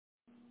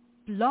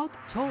Blog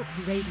Talk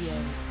Radio.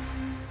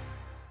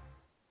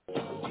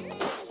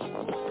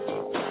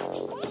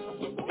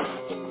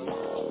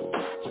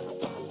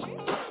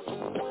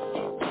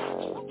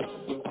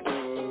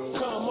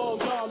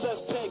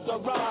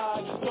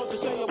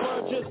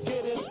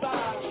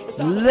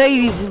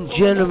 Ladies and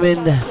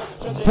gentlemen,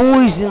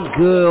 boys and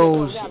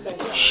girls,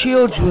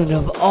 children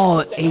of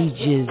all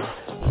ages,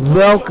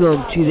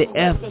 welcome to the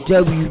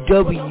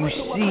Fwwc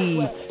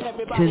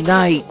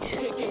Tonight.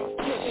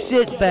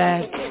 Sit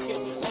back,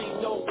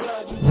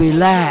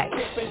 relax,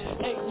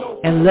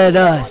 and let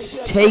us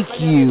take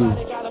you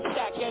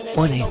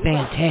on a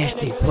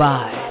fantastic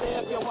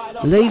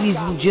ride. Ladies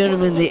and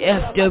gentlemen, the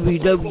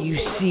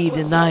Fwwc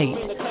Tonight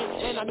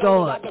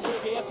starts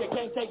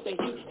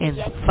in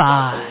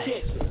 5,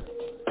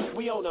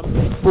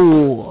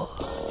 4,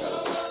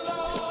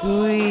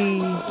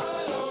 3,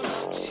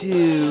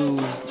 2,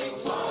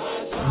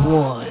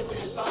 1.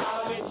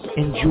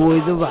 Enjoy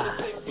the ride.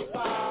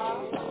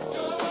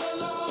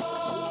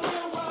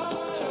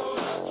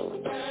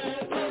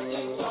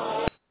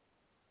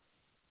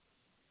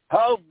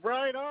 All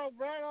right.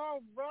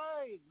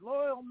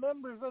 Loyal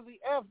members of the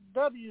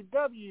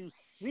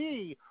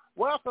FWWC,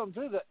 welcome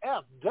to the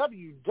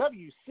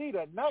FWWC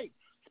Tonight,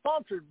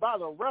 sponsored by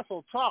the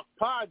Wrestle Talk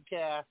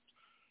Podcast.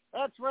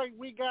 That's right,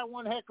 we got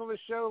one heck of a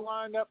show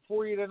lined up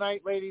for you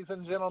tonight, ladies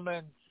and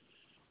gentlemen.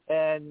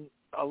 And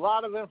a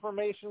lot of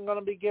information going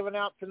to be given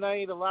out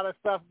tonight, a lot of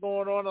stuff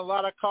going on, a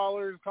lot of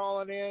callers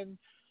calling in.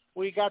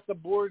 We got the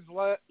boards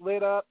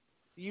lit up.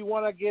 You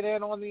want to get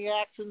in on the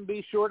action,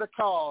 be sure to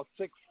call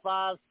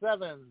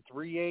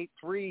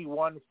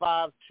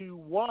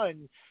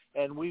 657-383-1521,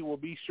 and we will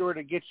be sure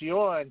to get you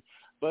on.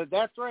 But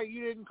that's right,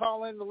 you didn't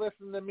call in to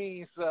listen to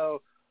me,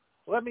 so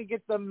let me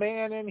get the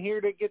man in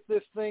here to get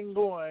this thing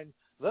going.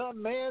 The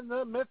man,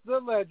 the myth, the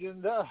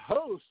legend, the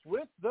host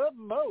with the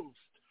most,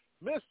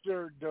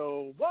 Mr.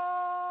 Dewan.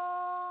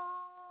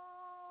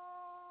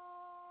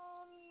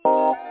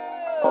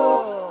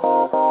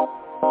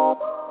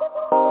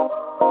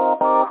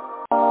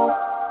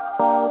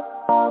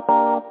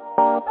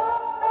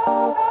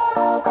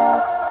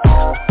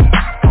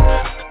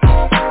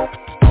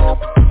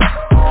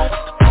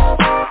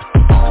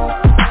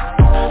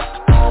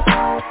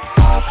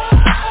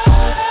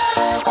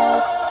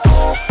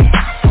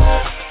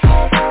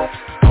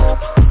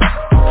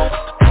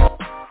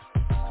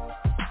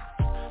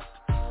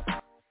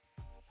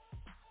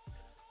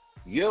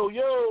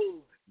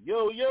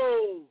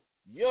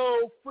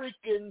 Yo,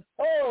 freaking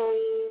ho!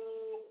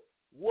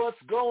 What's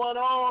going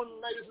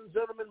on, ladies and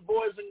gentlemen,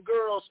 boys and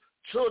girls,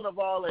 children of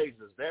all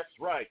ages? That's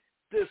right.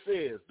 This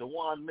is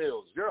Dewan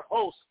Mills, your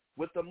host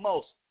with the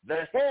most,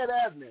 the head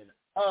admin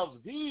of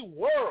the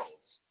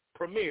world's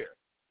premier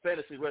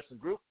fantasy wrestling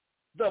group,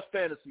 the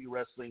Fantasy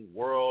Wrestling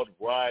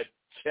Worldwide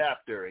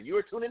Chapter. And you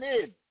are tuning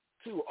in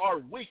to our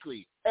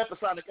weekly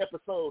episodic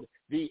episode,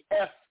 the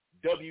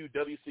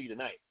FWWC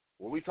Tonight,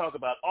 where we talk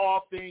about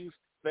all things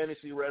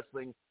fantasy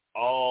wrestling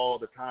all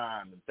the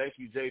time. And thank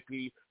you,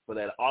 JP, for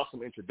that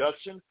awesome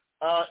introduction.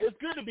 It's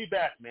good to be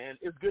back, man.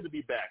 It's good to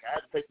be back. I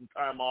had to take some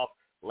time off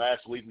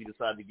last week. We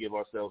decided to give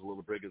ourselves a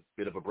little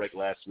bit of a break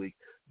last week.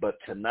 But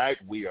tonight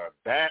we are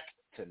back.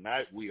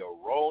 Tonight we are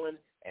rolling.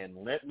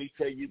 And let me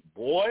tell you,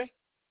 boy,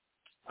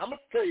 I'm going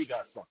to tell you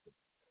guys something.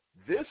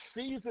 This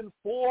season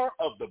 4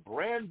 of the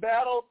Brand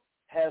Battle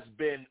has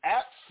been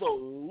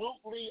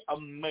absolutely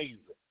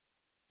amazing.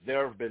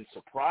 There have been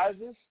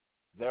surprises.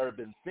 There have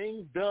been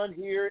things done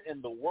here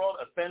in the world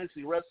of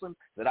fantasy wrestling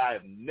that I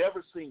have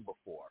never seen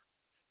before.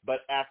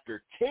 But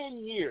after 10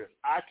 years,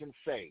 I can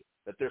say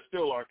that there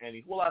still aren't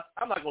any. Well,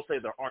 I'm not going to say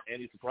there aren't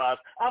any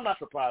surprises. I'm not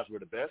surprised we're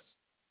the best.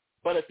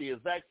 But at the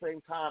exact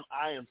same time,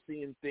 I am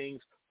seeing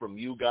things from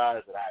you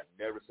guys that I have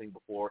never seen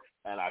before,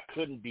 and I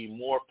couldn't be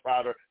more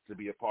prouder to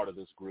be a part of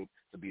this group,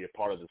 to be a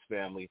part of this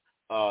family.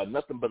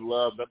 Nothing but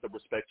love, nothing but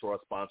respect to our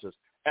sponsors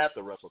at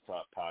the Wrestle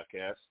Talk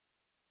Podcast.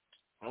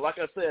 And like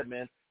I said,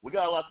 man, we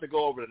got a lot to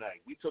go over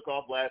tonight. We took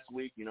off last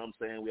week, you know what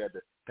I'm saying? We had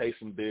to pay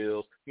some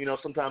bills. You know,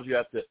 sometimes you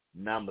have to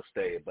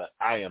namaste. But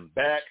I am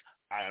back.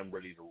 I am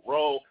ready to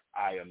roll.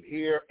 I am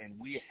here, and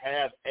we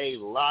have a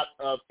lot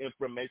of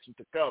information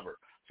to cover.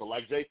 So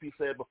like JP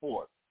said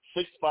before,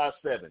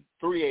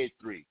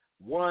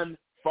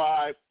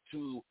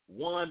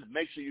 657-383-1521.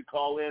 Make sure you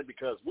call in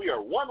because we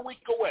are 1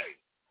 week away.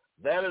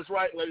 That is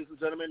right, ladies and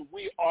gentlemen.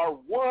 We are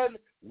 1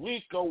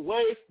 week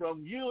away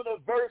from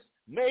Universe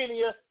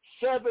Mania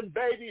 7,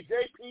 baby.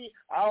 JP,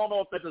 I don't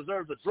know if that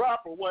deserves a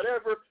drop or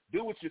whatever.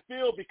 Do what you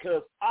feel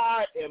because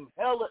I am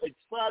hella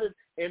excited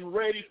and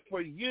ready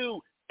for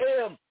you.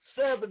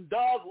 M7,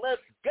 dog.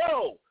 Let's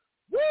go.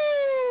 Woo!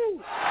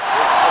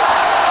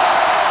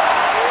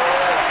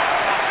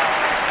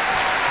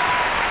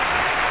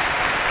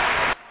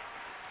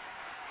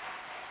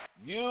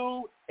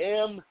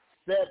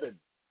 UM7,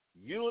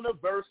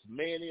 Universe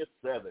Mania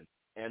 7.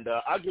 And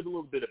I'll give a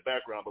little bit of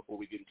background before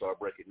we get into our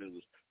breaking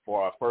news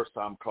for our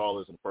first-time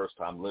callers and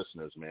first-time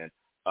listeners, man.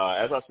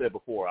 As I said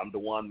before, I'm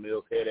Dewan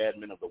Mills, head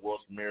admin of the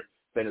world's premier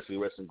fantasy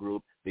wrestling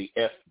group, the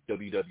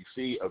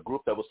FWWC, a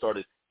group that was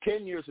started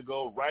 10 years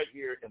ago, right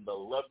here in the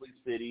lovely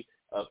city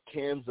of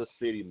Kansas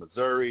City,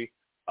 Missouri.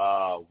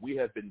 We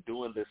have been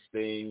doing this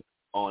thing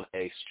on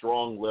a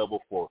strong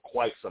level for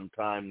quite some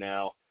time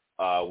now.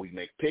 We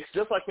make picks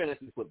just like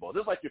fantasy football,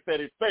 just like your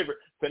favorite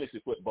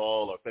fantasy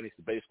football or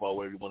fantasy baseball,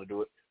 wherever you want to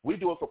do it. We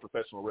do it for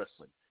professional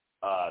wrestling,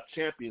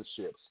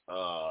 championships,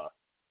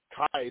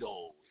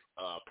 titles,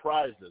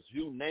 prizes,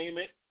 you name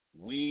it.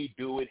 We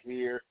do it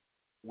here.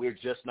 We're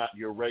just not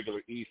your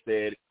regular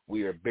E-Fed.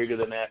 We are bigger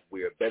than that.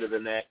 We are better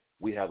than that.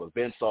 We have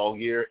events all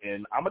year,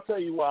 and I'm going to tell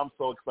you why I'm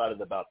so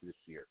excited about this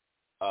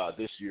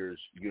year's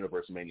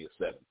Universe Mania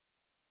 7.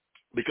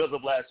 Because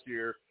of last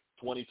year,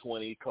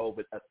 2020,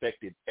 COVID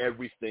affected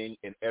everything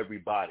and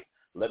everybody.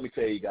 Let me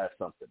tell you guys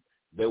something.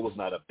 There was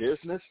not a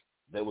business,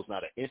 there was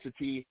not an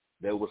entity,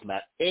 there was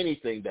not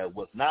anything that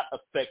was not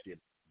affected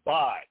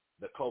by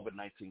the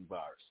COVID-19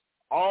 virus.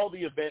 All the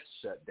events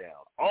shut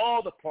down.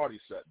 All the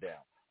parties shut down.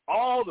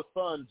 All the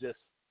fun just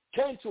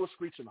came to a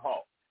screeching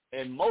halt.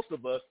 And most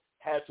of us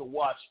had to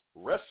watch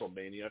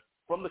WrestleMania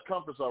from the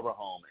comforts of our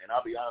home. And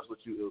I'll be honest with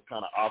you, it was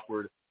kind of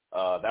awkward.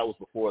 That was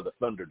before the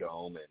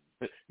Thunderdome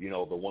and,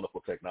 the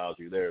wonderful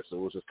technology there. So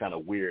it was just kind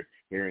of weird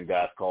hearing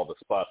guys call the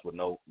spots with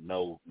no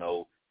noise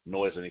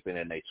or anything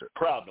of that nature.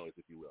 Crowd noise,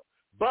 if you will.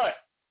 But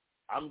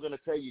I'm going to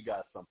tell you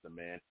guys something,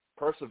 man.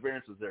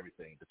 Perseverance is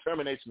everything.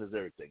 Determination is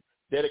everything.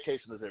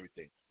 Dedication is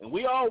everything. And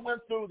we all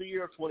went through the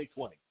year of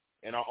 2020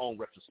 in our own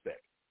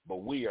retrospect.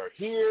 But we are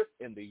here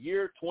in the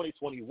year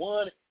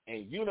 2021,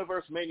 and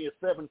Universe Mania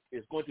 7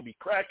 is going to be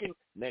cracking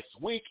next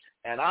week.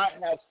 And I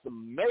have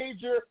some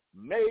major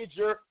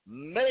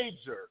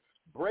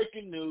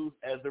breaking news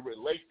as it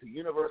relates to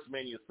Universe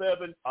Mania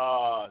 7.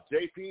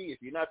 JP,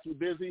 if you're not too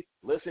busy,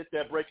 let's hit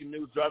that breaking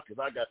news drop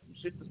because I got some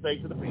shit to say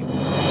to the people.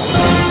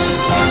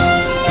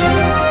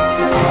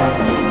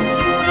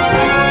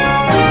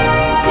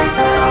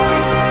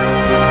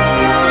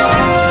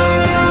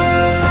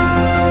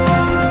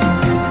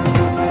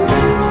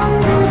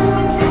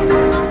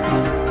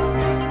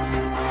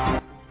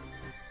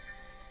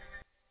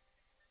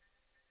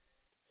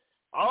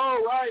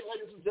 All right,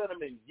 ladies and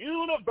gentlemen,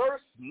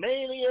 Universe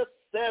Mania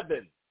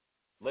 7,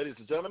 ladies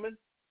and gentlemen,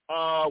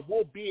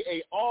 will be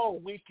a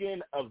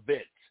all-weekend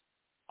event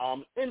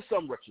in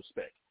some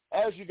retrospect.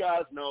 As you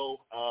guys know,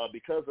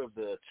 because of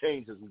the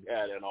changes we've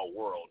had in our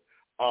world,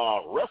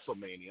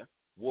 WrestleMania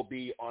will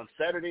be on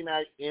Saturday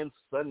night and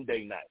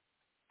Sunday night.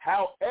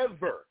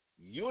 However,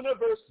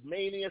 Universe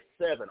Mania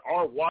 7,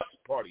 our watch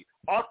party,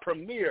 our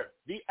premiere,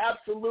 the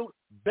absolute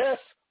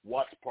best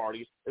watch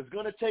party is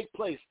going to take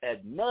place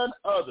at none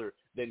other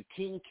than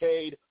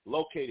Kincaid,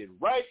 located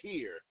right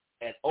here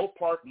at Oak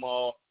Park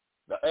Mall.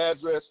 The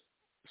address,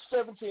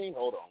 17,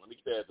 hold on, let me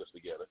get the address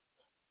together.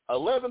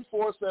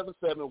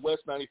 11477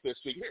 West 95th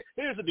Street.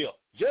 Here's the deal.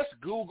 Just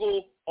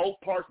Google Oak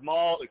Park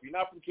Mall. If you're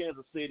not from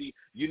Kansas City,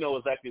 you know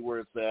exactly where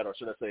it's at. Or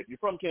should I say, if you're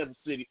from Kansas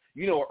City,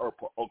 you know where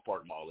Oak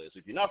Park Mall is.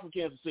 If you're not from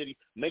Kansas City,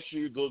 make sure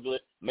you Google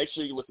it. Make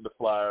sure you look at the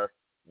flyer.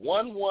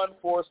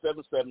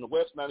 11477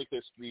 West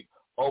 95th Street,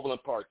 Overland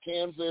Park,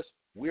 Kansas.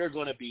 We're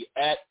going to be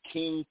at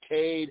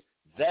Kincaid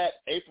that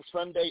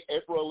Sunday,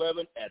 April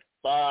 11th at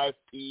 5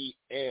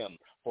 p.m.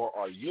 for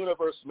our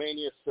Universe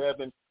Mania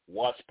 7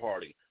 watch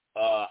party.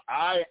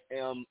 I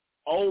am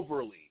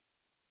overly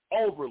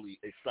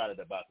excited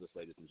about this,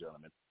 ladies and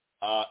gentlemen.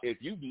 If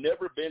you've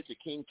never been to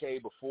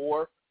Kincaid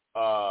before,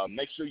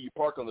 make sure you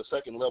park on the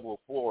second level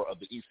floor of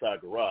the East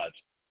Side Garage.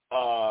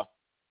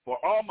 For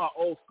all my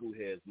old school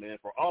heads, man,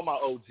 for all my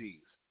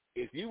OGs,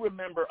 if you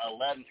remember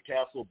Aladdin's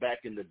Castle back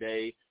in the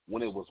day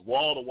when it was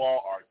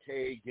wall-to-wall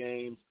arcade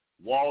games,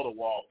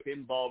 wall-to-wall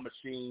pinball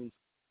machines,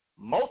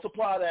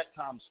 multiply that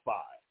times 5.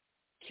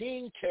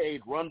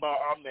 Kincaid, run by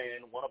our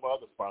man, one of our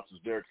other sponsors,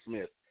 Derek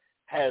Smith,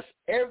 has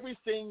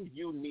everything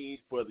you need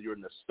for your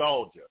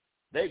nostalgia.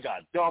 They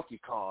got Donkey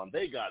Kong.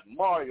 They got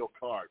Mario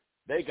Kart.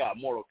 They got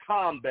Mortal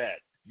Kombat.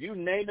 You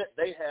name it,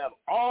 they have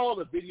all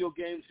the video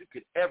games you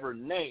could ever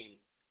name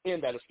in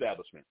that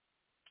establishment.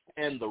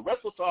 And the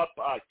Wrestle Talk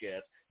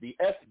podcast, the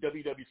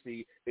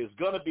FWWC, is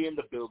going to be in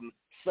the building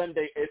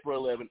Sunday,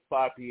 April 11th,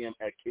 5 p.m.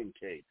 at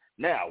Kincaid.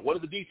 Now, what are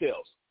the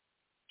details?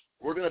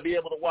 We're going to be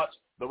able to watch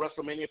the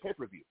WrestleMania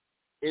pay-per-view.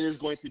 It is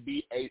going to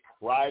be a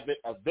private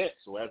event.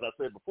 So as I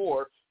said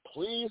before,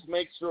 please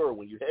make sure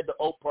when you head to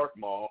Oak Park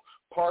Mall,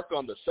 park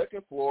on the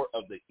second floor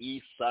of the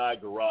East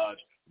Side Garage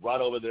right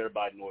over there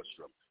by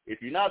Nordstrom.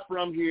 If you're not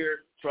from here,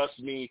 trust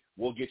me,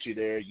 we'll get you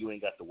there. You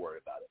ain't got to worry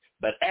about it.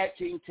 But at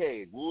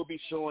Kincaid, we'll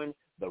be showing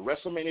the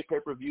WrestleMania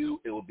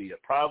pay-per-view. It will be a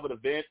private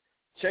event.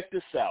 Check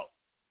this out.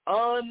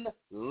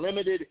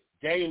 Unlimited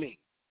gaming.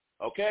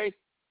 Okay?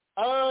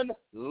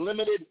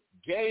 Unlimited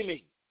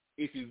gaming.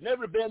 If you've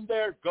never been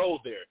there, go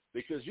there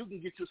because you can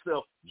get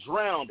yourself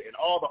drowned in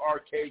all the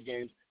arcade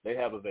games they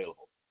have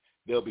available.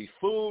 There'll be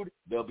food,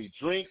 there'll be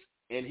drinks,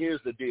 and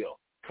here's the deal.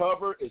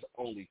 Cover is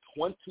only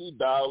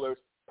 $20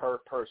 per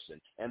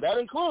person, and that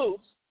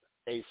includes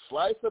a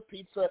slice of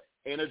pizza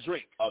and a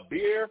drink, a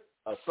beer,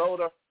 a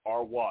soda,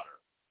 or water.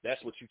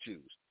 That's what you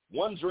choose.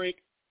 One drink,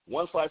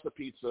 one slice of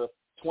pizza,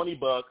 $20,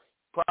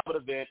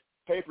 private event,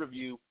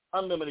 pay-per-view,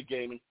 Unlimited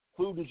Gaming,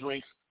 Food and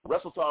Drinks,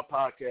 Wrestle Talk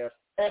Podcast,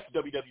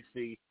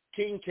 FWWC,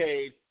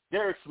 Kincaid,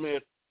 Derek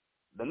Smith,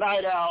 the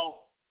Night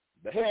Owl,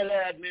 the head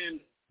admin,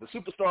 the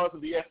superstars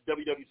of the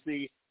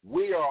FWWC.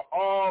 We are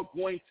all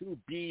going to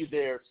be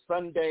there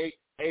Sunday,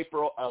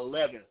 April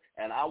 11th.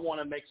 And I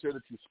want to make sure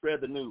that you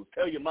spread the news.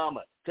 Tell your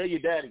mama, tell your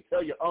daddy,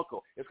 tell your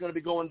uncle. It's going to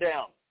be going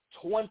down.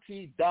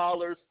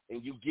 $20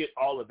 and you get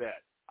all of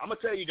that. I'm going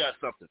to tell you guys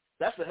something.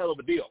 That's a hell of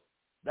a deal.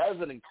 That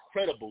is an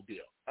incredible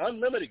deal.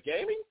 Unlimited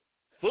gaming,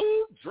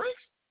 food,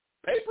 drinks,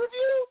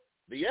 pay-per-view,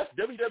 the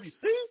FWWC.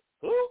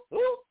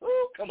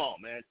 Come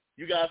on, man.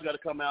 You guys got to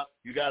come out.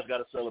 You guys got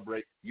to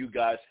celebrate. You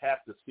guys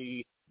have to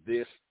see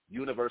this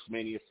Universe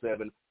Mania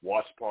 7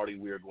 watch party.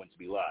 We are going to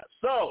be live.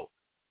 So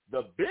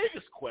the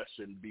biggest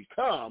question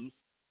becomes,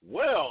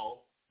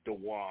 well,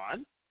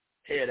 Dewan,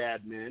 head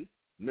admin,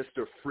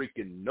 Mr.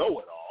 Freaking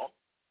Know-It-All,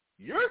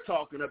 you're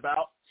talking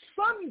about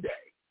Sunday,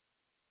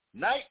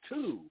 night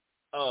 2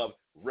 of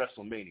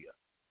WrestleMania.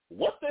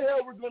 What the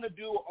hell we're going to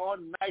do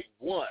on night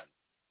 1?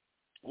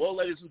 Well,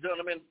 ladies and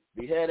gentlemen,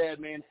 the head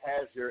admin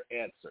has your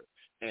answer.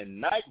 And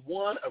night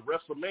 1 of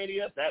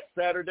WrestleMania, that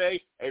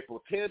Saturday,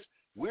 April 10th,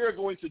 we're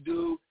going to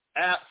do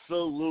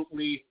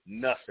absolutely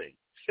nothing.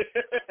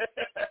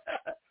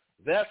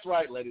 That's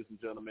right, ladies and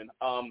gentlemen.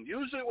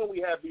 Usually when we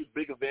have these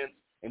big events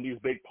and these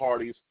big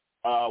parties,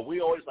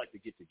 we always like to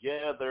get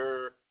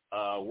together.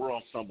 We're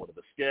on somewhat of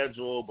a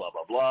schedule, blah,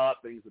 blah, blah,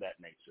 things of that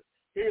nature.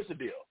 Here's the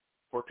deal.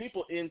 For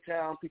people in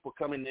town, people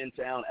coming in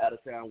town, out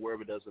of town,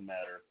 wherever, it doesn't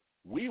matter,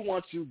 we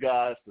want you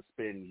guys to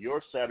spend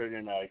your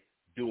Saturday night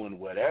doing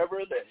whatever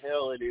the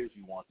hell it is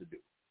you want to do.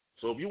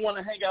 So if you want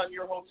to hang out in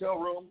your hotel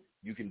room,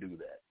 you can do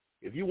that.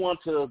 If you want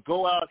to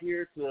go out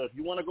here if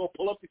you want to go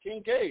pull up to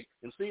Kincaid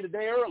and see the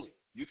day early,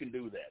 you can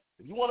do that.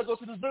 If you want to go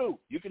to the zoo,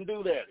 you can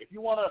do that. If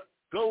you want to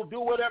go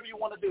do whatever you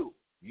want to do,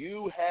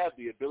 you have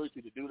the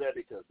ability to do that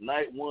because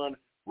night 1,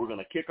 we're going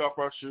to kick off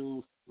our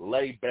shoes,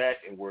 lay back,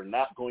 and we're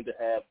not going to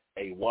have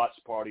a watch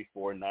party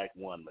for night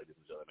 1, ladies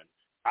and gentlemen.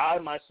 I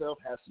myself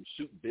have some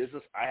shoot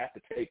business I have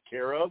to take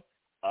care of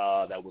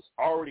that was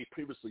already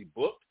previously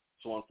booked.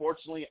 So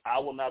unfortunately, I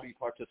will not be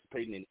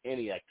participating in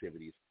any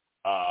activities.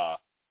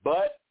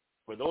 But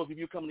for those of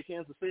you coming to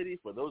Kansas City,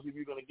 for those of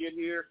you going to get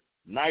here,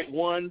 night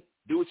 1,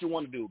 do what you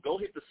want to do. Go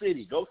hit the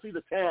city. Go see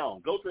the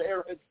town. Go to the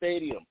Arrowhead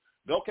Stadium.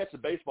 Go catch a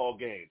baseball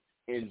game.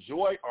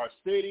 Enjoy our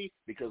city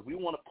because we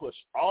want to push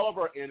all of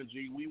our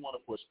energy. We want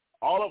to push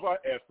all of our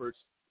efforts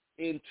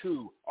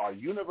into our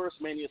Universe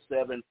Mania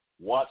 7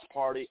 watch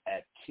party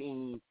at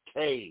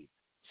Kincaid.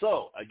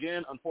 So,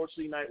 again,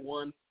 unfortunately, night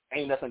 1,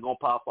 ain't nothing going to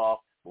pop off,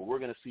 but we're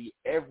going to see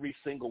every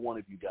single one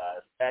of you guys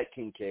at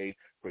Kincaid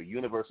for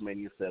Universe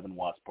Mania 7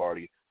 watch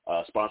party,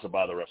 sponsored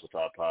by the Wrestle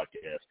Talk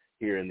Podcast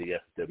here in the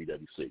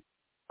FWWC.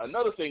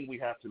 Another thing we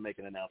have to make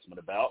an announcement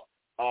about,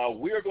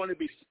 we are going to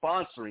be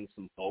sponsoring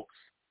some folks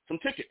some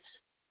tickets.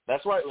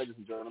 That's right, ladies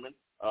and gentlemen.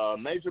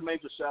 Major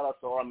shout-out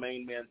to our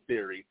main man,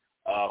 Theory,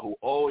 who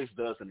always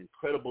does an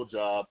incredible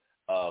job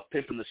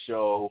pimping the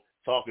show,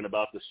 talking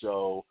about the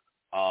show,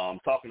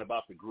 talking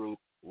about the group,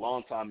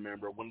 longtime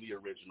member, one of the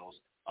originals.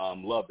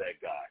 Love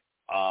that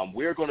guy.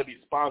 We're going to be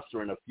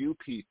sponsoring a few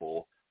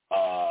people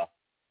to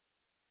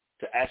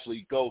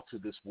actually go to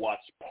this watch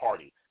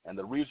party. And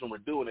the reason we're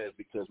doing it is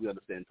because we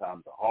understand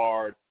times are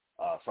hard.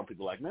 Some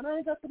people are like, man, I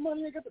ain't got the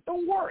money.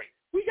 Don't worry.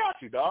 We got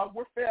you, dog.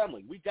 We're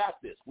family. We got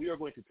this. We are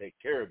going to take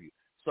care of you.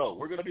 So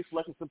we're going to be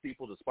selecting some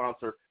people to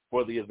sponsor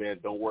for the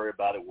event. Don't worry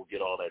about it. We'll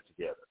get all that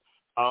together.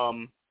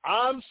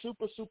 I'm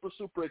super, super,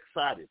 super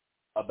excited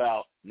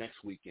about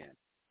next weekend.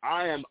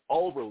 I am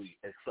overly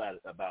excited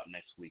about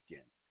next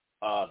weekend.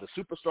 The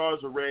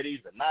superstars are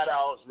ready. The Night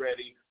Owl is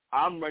ready.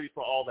 I'm ready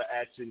for all the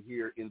action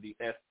here in the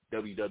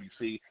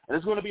FWWC. And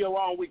it's going to be a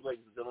long week,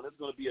 ladies and gentlemen. It's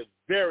going to be a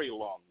very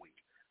long week.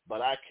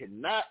 But I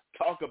cannot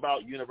talk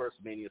about Universe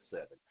Mania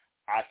 7.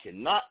 I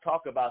cannot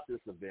talk about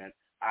this event.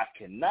 I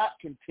cannot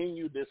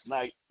continue this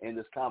night and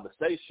this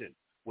conversation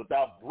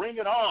without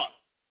bringing on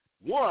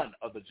one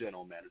of the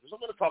general managers. I'm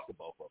going to talk to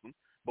both of them,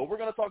 but we're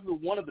going to talk to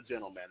one of the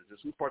general managers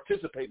who's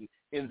participating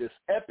in this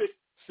epic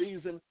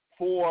Season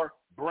 4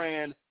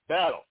 brand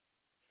battle.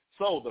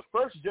 So the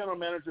first general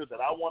manager that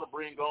I want to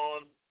bring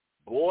on,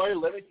 boy,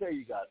 let me tell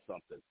you guys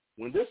something.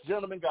 When this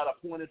gentleman got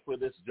appointed for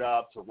this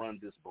job to run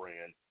this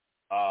brand,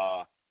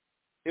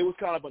 it was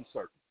kind of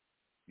uncertain.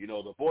 You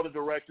know, the board of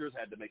directors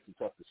had to make some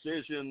tough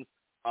decisions.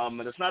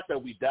 And it's not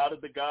that we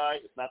doubted the guy.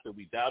 It's not that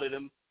we doubted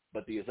him.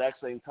 But at the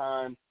exact same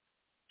time,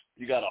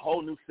 you got a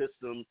whole new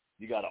system.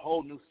 You got a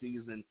whole new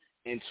season.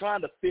 And trying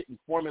to fit and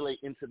formulate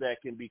into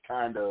that can be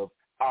kind of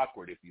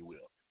awkward, if you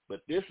will.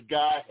 But this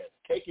guy has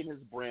taken his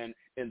brand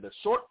in the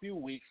short few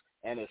weeks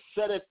and has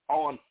set it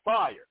on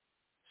fire.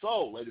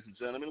 So, ladies and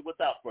gentlemen,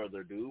 without further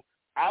ado,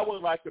 I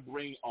would like to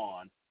bring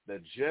on the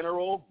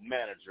general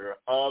manager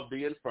of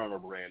the Inferno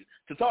brand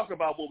to talk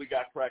about what we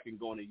got cracking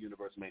going in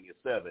Universe Mania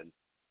 7,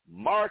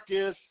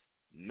 Marcus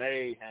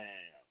Mayhem.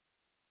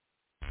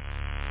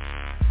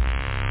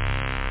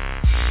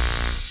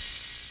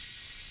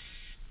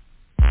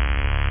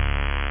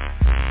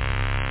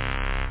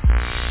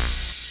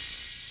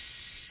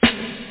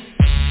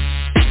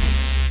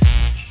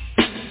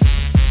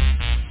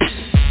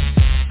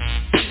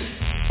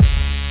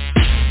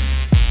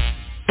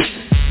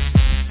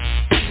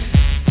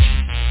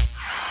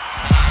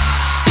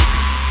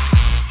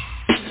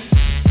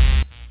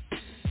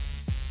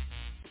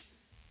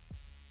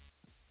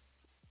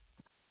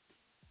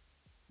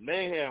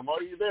 Mayhem,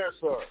 are you there,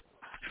 sir?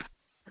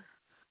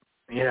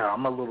 Yeah,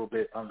 I'm a little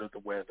bit under the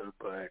weather,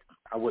 but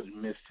I wouldn't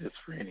miss this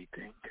for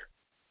anything.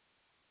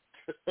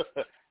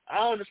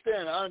 I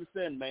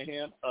understand,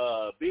 Mayhem.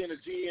 Being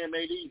a GM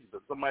ain't easy,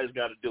 but somebody's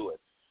got to do it.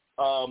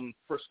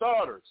 For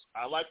starters,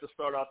 I like to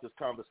start off this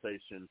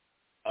conversation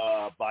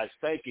by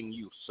thanking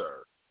you,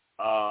 sir.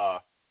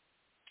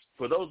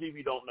 For those of you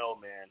who don't know,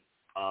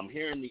 man,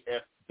 here in the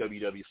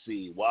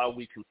FWWC, while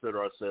we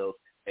consider ourselves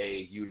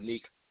a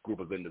unique group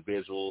of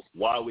individuals,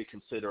 while we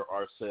consider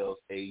ourselves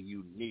a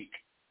unique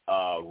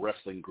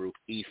wrestling group,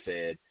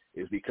 EFED,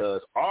 is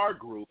because our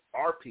group,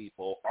 our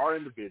people, our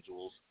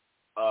individuals,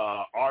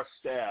 our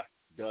staff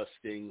does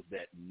things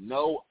that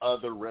no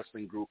other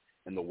wrestling group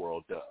in the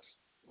world does.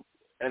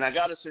 And I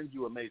got to send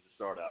you a major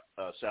shout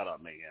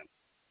out, Mayhem.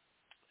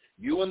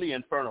 You and the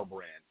Inferno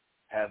brand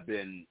have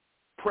been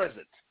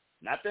present.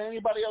 Not that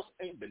anybody else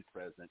ain't been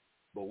present,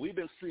 but we've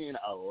been seeing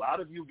a lot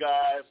of you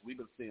guys. We've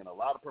been seeing a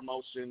lot of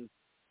promotion.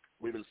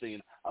 We've been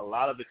seeing a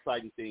lot of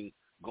exciting things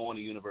going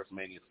to Universe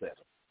Mania 7.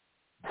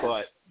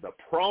 But the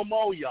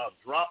promo y'all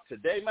dropped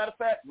today, matter of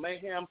fact,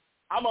 Mayhem,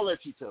 I'm going to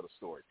let you tell the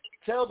story.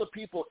 Tell the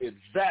people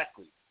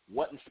exactly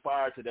what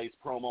inspired today's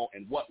promo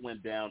and what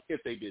went down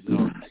if they didn't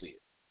already see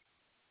it.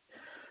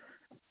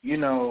 You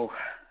know,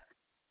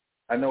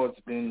 I know it's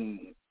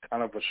been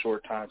kind of a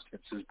short time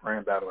since this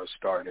brand battle has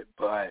started,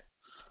 but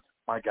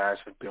my guys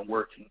have been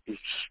working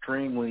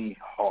extremely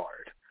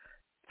hard.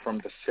 From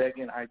the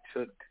second I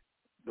took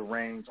the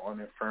reins on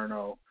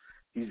Inferno,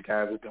 these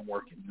guys have been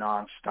working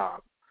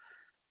nonstop,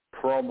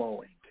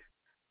 promoing,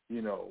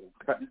 you know,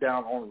 cutting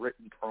down on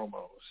written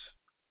promos.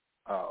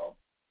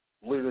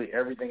 Literally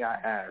everything I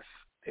asked,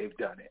 they've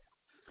done it.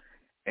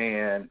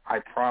 And I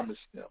promised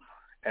them,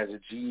 as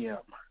a GM,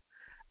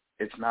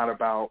 it's not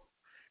about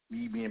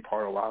me being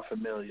part of La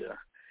Familia.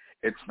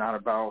 It's not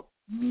about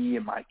me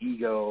and my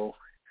ego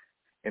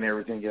and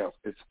everything else.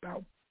 It's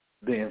about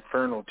the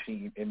Inferno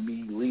team and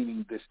me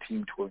leading this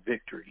team to a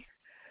victory.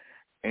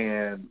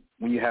 And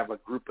when you have a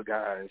group of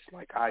guys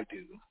like I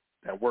do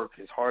that work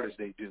as hard as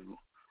they do,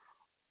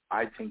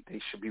 I think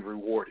they should be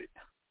rewarded.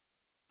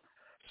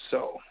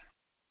 So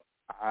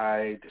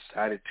I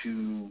decided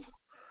to,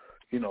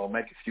 you know,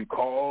 make a few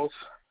calls,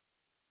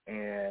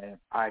 and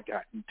I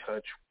got in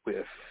touch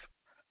with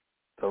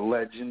the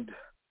legendary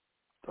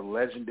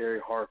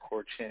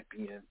hardcore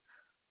champion,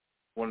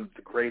 one of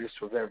the greatest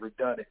who have ever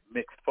done it,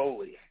 Mick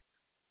Foley.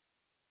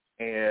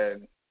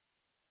 And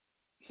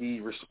he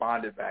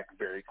responded back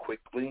very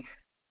quickly.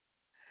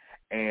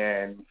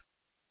 And,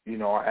 you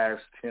know, I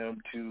asked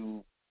him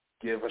to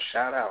give a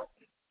shout out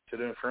to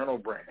the Inferno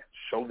brand,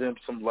 show them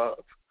some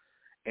love,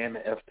 and the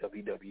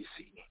FWWC.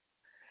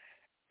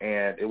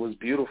 And it was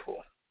beautiful.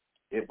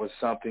 It was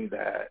something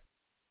that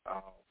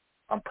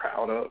I'm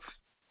proud of.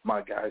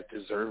 My guys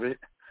deserve it.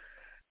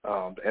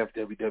 The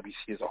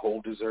FWWC as a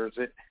whole deserves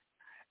it.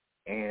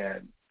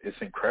 And it's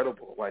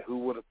incredible. Like, who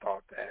would have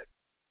thought that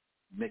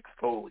Mick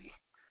Foley,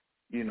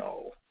 you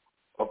know,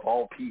 of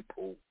all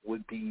people,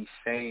 would be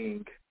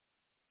saying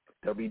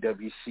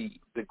WWC,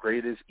 the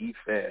greatest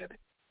EFED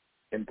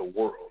in the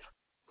world?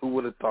 Who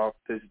would have thought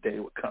this day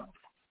would come?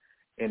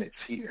 And it's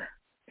here.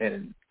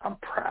 And I'm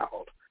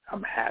proud.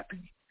 I'm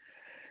happy.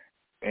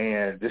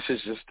 And this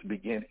is just the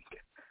beginning.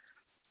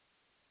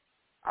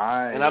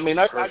 I don't mean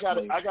to cut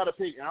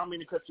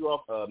you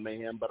off,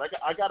 Mayhem, but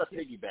I got to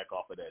piggyback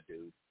off of that,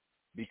 dude,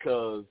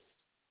 because,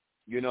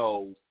 you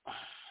know,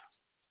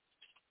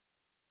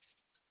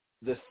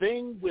 the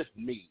thing with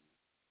me,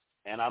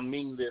 and I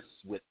mean this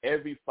with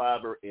every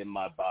fiber in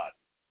my body,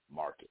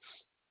 Marcus,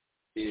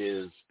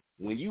 is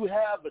when you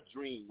have a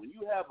dream, when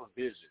you have a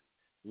vision,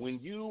 when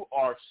you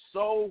are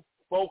so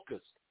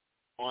focused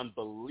on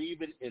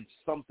believing in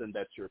something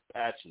that you're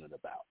passionate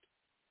about,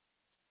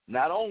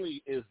 not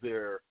only is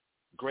there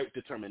great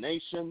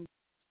determination,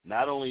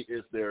 not only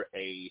is there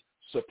a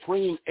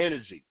supreme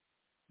energy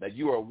that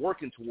you are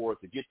working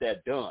towards to get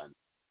that done,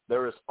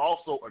 there is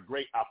also a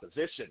great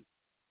opposition.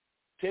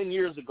 10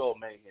 years ago,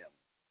 Mayhem,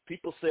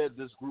 people said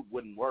this group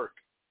wouldn't work.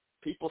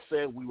 People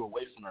said we were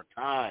wasting our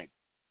time.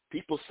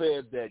 People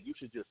said that you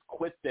should just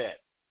quit that.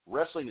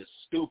 Wrestling is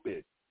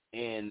stupid.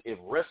 And if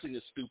wrestling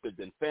is stupid,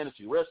 then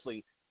fantasy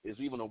wrestling is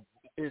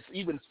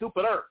even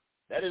stupider.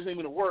 That isn't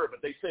even a word,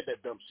 but they said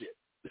that dumb shit.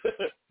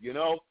 You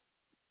know?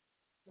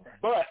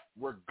 But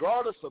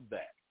regardless of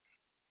that,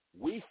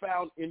 we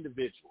found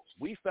individuals,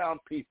 we found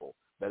people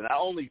that are not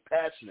only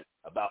passionate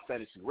about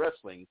fantasy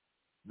wrestling,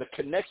 the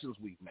connections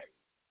we've made.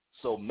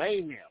 So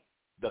Mayhem,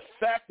 the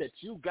fact that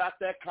you got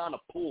that kind of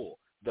pull,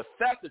 the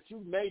fact that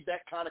you made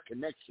that kind of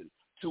connection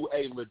to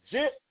a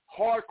legit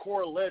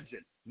hardcore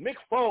legend, Mick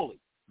Foley,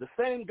 the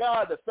same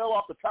guy that fell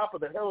off the top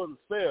of the Hell in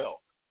the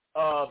Cell,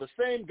 the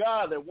same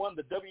guy that won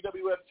the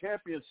WWF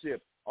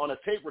Championship on a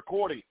tape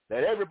recording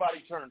that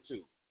everybody turned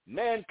to,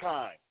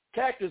 Mankind,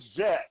 Cactus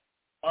Jack,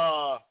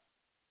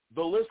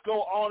 the list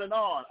go on and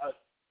on,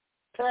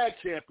 tag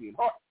champion,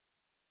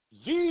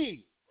 the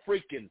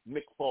freaking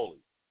Mick Foley,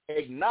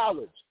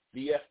 acknowledge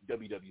the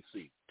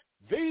FWWC.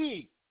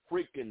 The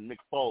freaking Mick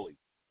Foley,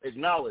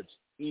 acknowledge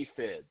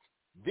EFEDs.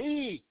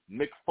 the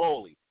Mick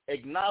Foley,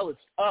 acknowledged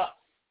us.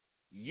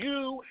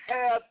 You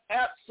have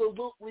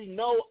absolutely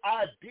no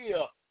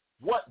idea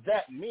what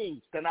that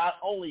means to not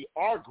only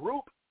our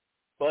group,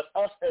 but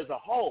us as a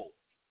whole.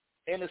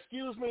 And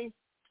excuse me,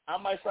 I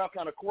might sound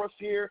kind of coarse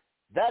here.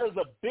 That is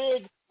a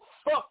big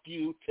fuck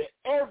you to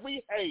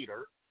every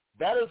hater.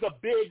 That is a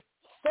big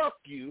fuck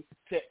you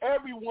to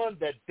everyone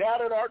that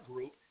doubted our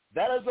group.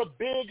 That is a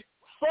big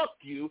fuck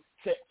you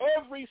to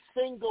every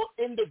single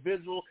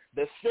individual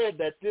that said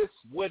that this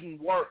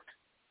wouldn't work.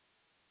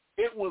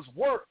 It was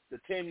worth the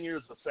 10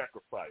 years of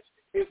sacrifice.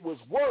 It was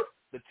worth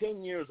the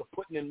 10 years of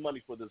putting in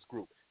money for this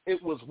group.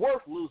 It was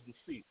worth losing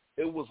seats.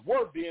 It was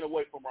worth being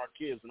away from our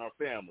kids and our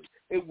families.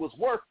 It was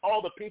worth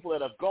all the people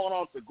that have gone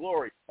on to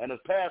glory and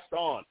have passed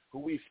on, who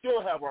we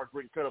still have our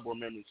great, incredible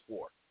memories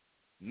for.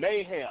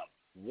 Mayhem.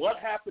 What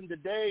happened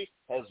today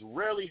has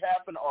rarely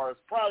happened, or has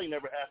probably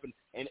never happened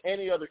in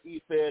any other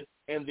E-Fed,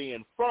 and the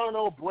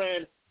Inferno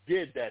brand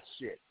did that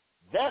shit.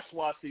 That's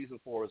why Season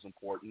 4 is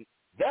important.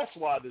 That's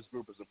why this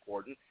group is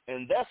important,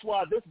 and that's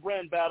why this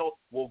brand battle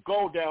will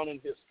go down in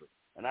history.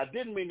 And I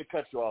didn't mean to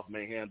cut you off,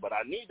 Mayhem, but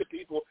I need the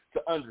people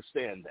to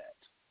understand that.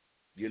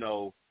 You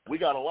know, we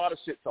got a lot of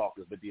shit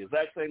talkers, but at the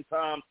exact same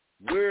time,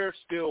 we're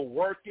still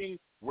working,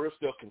 we're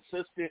still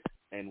consistent,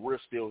 and we're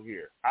still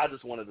here. I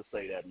just wanted to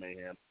say that,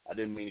 Mayhem. I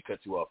didn't mean to cut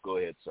you off. Go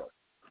ahead, sir.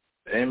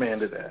 Amen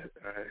to that.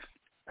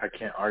 I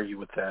can't argue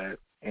with that.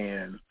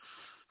 And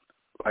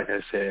like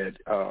I said,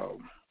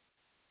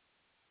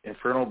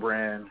 Inferno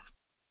brand,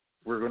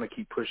 we're going to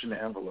keep pushing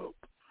the envelope.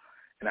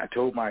 And I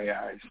told my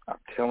guys, I'm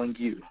telling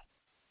you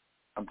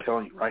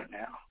right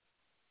now,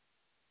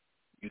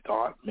 you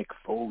thought Mick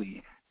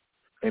Foley,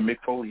 and Mick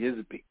Foley is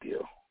a big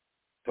deal.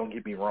 Don't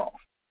get me wrong.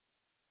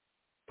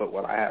 But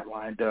what I have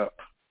lined up,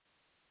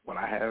 what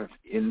I have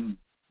in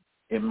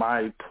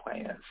my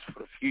plans for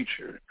the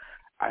future,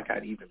 I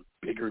got even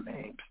bigger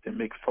names than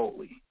Mick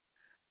Foley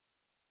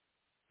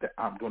that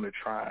I'm going to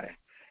try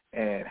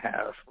and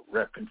have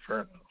rep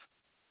Inferno.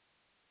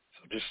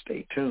 So just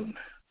stay tuned,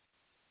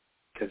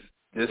 because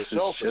this is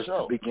just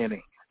the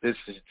beginning. This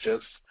is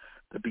just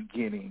the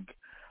beginning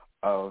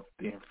of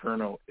the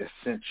Inferno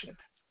ascension.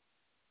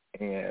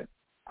 And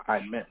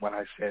I meant when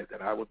I said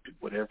that I would do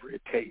whatever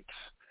it takes,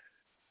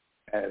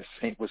 as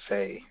Saint would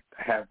say,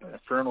 to have the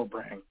Inferno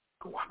brand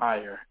go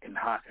higher and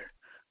higher.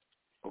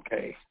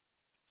 Okay?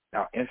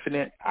 Now,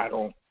 Infinite,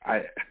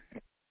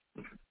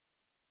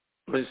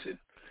 listen,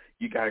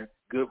 you got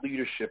good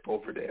leadership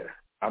over there.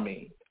 I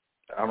mean,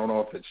 I don't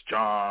know if it's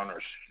John or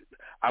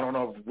I don't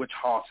know which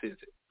Hoss is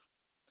it,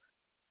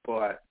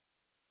 but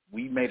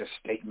we made a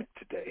statement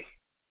today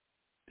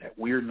that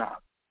we're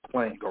not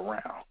playing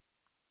around.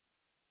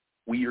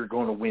 We are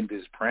going to win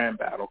this brand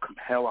battle come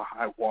hell or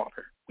high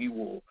water. We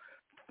will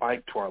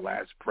fight to our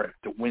last breath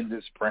to win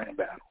this brand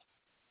battle.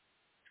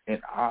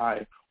 And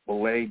I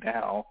will lay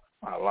down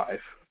my life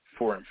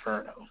for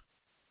Inferno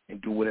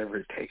and do whatever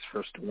it takes for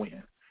us to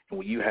win. And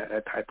when you have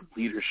that type of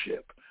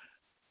leadership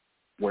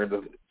where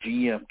the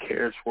GM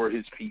cares for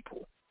his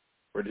people,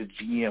 where the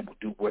GM will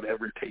do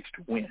whatever it takes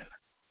to win,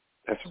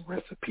 that's a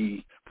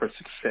recipe for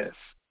success.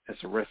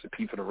 That's a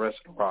recipe for the rest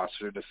of the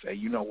roster to say,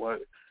 you know what,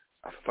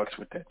 I fucks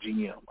with that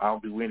GM. I'll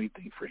do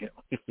anything for him.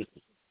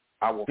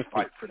 I will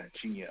fight for that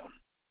GM.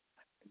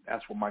 And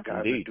that's what my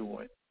guys are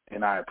doing,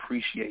 and I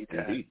appreciate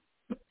that. Indeed.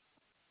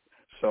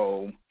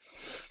 So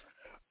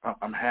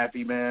I'm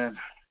happy, man,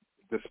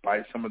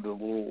 despite some of the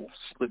little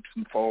slips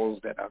and falls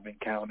that I've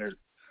encountered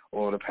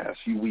over the past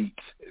few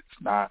weeks.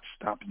 It's not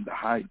stopping the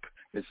hype.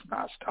 It's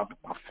not stopping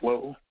my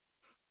flow.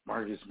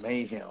 Marcus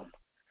Mayhem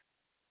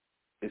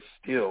is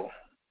still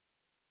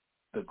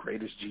the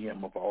greatest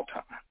GM of all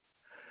time.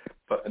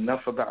 But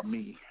enough about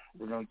me.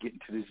 We're going to get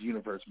into this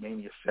Universe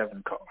Mania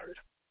 7 card.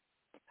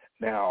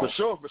 Now, For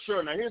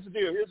sure. Now, here's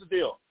the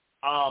deal.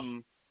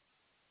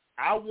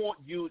 I want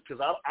you,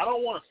 because I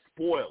don't want to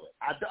spoil it.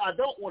 I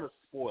don't want to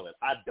spoil it.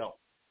 I don't.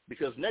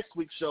 Because next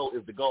week's show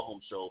is the go-home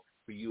show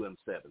for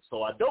UM7.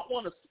 So I don't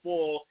want to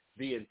spoil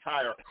the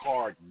entire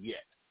card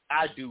yet.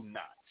 I do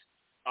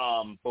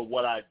not. But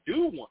what I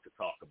do want to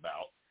talk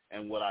about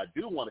and what I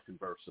do want to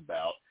converse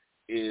about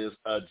is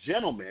a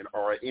gentleman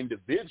or an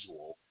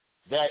individual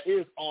that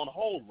is on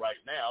hold right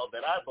now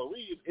that I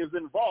believe is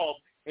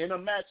involved in a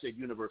match at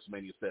Universe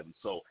Mania 7.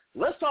 So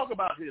let's talk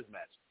about his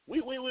match.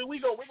 We're going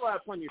to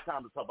have plenty of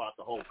time to talk about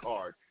the whole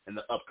card in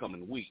the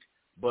upcoming week.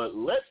 But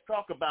let's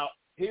talk about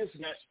his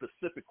match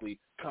specifically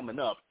coming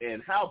up,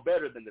 and how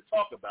better than to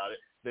talk about it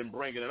than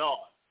bringing it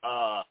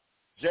on.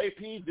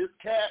 JP, this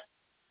cat,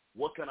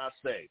 what can I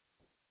say?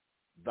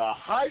 The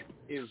hype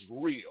is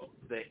real.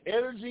 The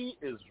energy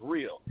is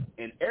real.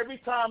 And every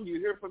time you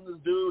hear from this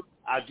dude,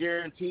 I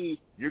guarantee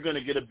you're going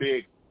to get a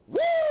big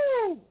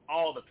woo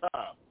all the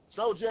time.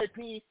 So,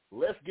 JP,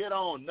 let's get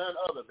on none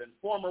other than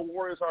former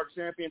Warriors Heart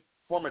champion,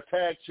 former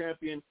tag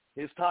champion.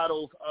 His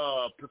titles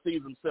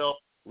precedes himself.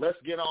 Let's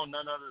get on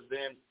none other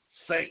than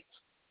Saint.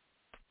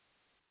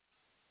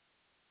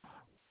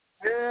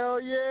 Hell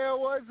yeah,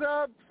 what's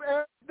up,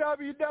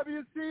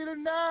 WWC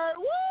tonight?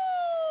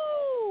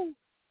 Woo!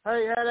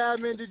 Hey, head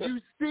admin, did you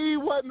see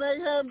what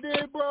Mayhem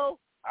did, bro?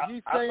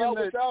 I saw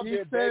what y'all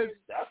did, baby.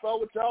 I saw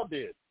what y'all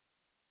did.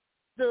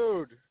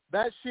 Dude,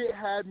 that shit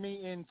had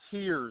me in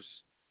tears.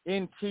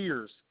 In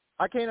tears.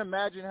 I can't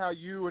imagine how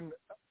you and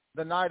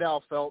the Night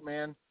Owl felt,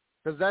 man,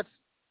 because that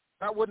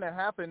wouldn't have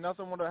happened.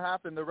 Nothing would have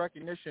happened. The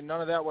recognition,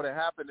 none of that would have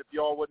happened if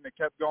y'all wouldn't have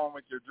kept going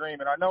with your dream.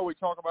 And I know we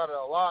talk about it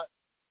a lot,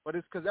 but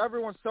it's because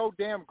everyone's so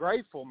damn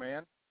grateful,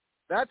 man.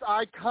 That's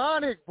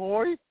iconic,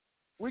 boy.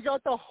 We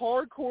got the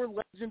hardcore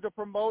legend to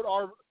promote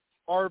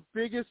our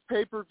biggest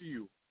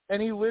pay-per-view,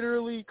 and he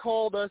literally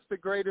called us the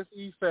greatest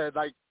E-Fed.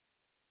 Like,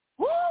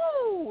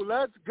 woo,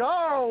 let's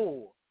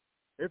go.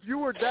 If you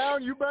were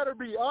down, you better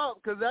be up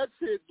because that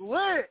shit's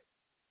lit.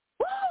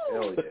 Woo!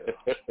 Hell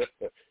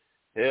yeah.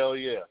 Hell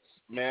yeah.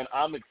 Man,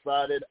 I'm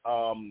excited.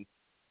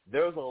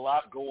 There's a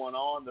lot going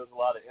on. There's a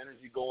lot of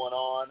energy going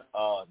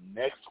on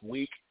next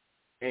week.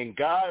 And,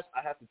 guys,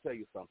 I have to tell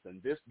you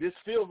something. This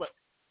feels like,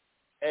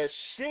 as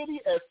shitty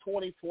as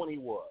 2020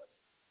 was,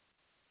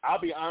 I'll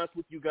be honest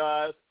with you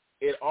guys,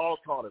 it all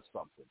taught us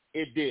something.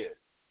 It did.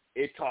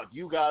 It taught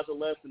you guys a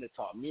lesson. It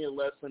taught me a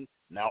lesson.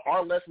 Now,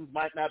 our lessons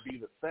might not be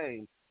the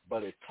same,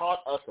 but it taught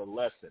us a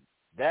lesson.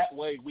 That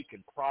way we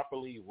can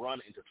properly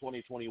run into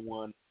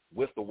 2021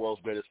 with the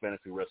world's greatest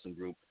fantasy wrestling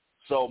group.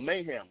 So,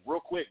 Mayhem,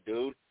 real quick,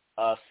 dude.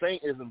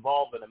 Saint is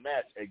involved in a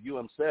match at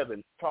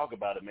UM7. Talk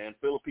about it, man.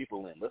 Fill the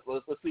people in. Let's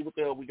see what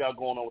the hell we got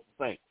going on with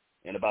the Saint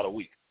in about a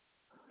week.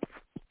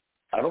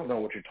 I don't know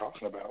what you're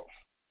talking about.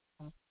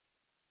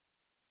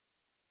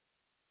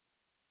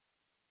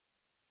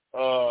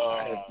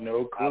 I have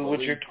no clue what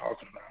you're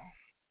talking about.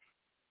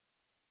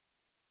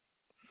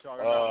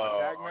 Talking about my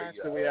tag match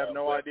that we have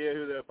no idea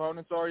who the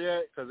opponents are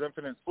yet because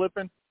Infinite's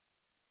flipping?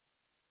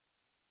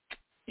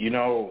 You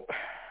know,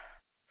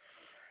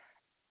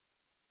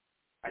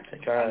 I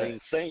mean,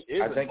 Saint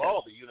is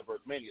involved in Universe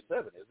Mania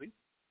 7, is he?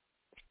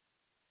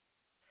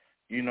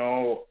 You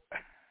know,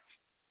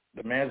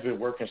 the man's been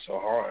working so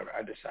hard,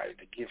 I decided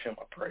to give him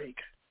a break.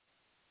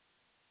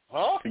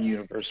 Huh? For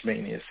Universe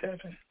Mania 7.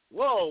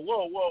 Whoa.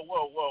 Hold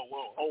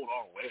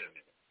on, wait a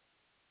minute.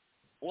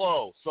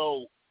 Whoa,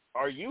 so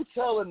are you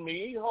telling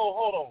me,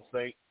 hold on,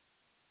 Saint.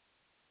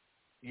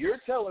 You're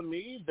telling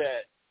me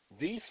that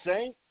the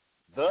Saint,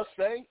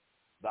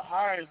 the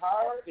higher and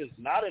higher, is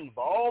not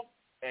involved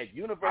at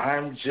Universe Mania?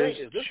 I'm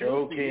just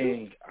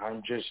joking.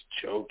 I'm just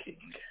joking.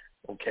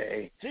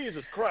 Okay?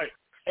 Jesus Christ.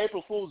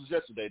 April Fool's is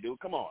yesterday, dude.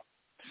 Come on.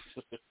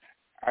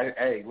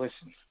 Hey,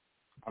 listen.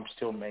 I'm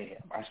still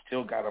Mayhem. I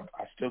still gotta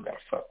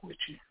fuck with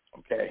you.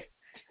 Okay?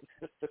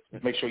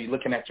 Make sure you're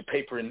looking at your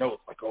paper and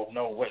notes. Like, oh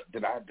no, what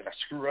did I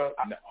screw up?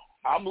 No.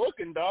 I'm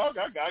looking, dog.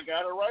 I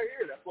got it right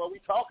here. That's what we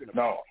talking about.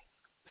 No.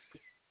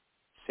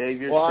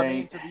 Savior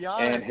Saint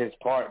and his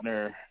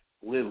partner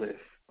Lilith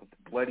of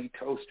the Bloody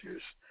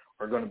Toasters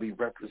are going to be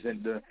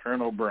representing the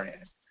Inferno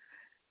brand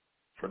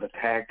for the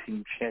Tag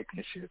Team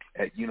Championships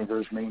at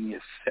Universe Mania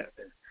 7.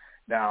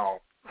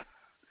 Now,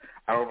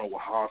 I don't know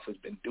what Haas has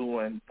been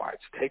doing, why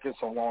it's taken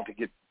so long to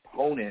get the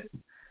opponent.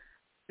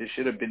 It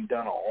should have been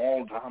done a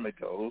long time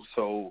ago.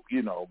 So,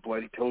 you know,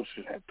 Bloody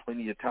Toasters had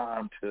plenty of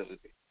time to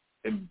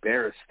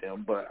embarrass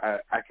them, but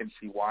I can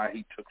see why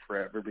he took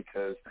forever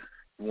because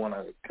you want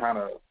to kind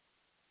of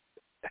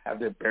have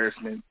the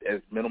embarrassment as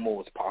minimal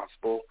as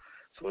possible.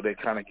 So they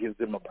kind of gives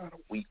them about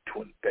a week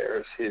to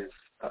embarrass his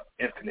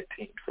Infinite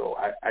team. So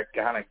I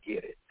kind of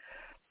get it.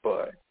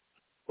 But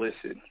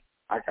listen,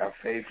 I got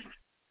faith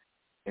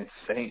in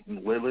Saint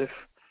and Lilith.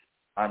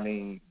 I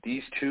mean,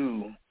 these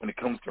two, when it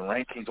comes to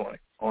rankings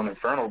on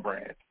Inferno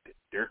brand,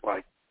 they're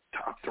like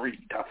top 3,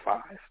 top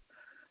 5.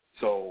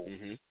 So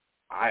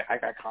I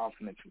got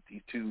confidence with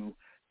these two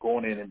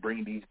going in and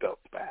bringing these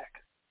belts back.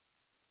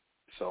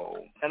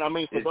 So, and I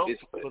mean, for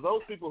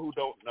those people who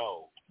don't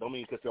know, don't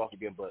mean to cut you off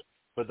again, but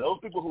for those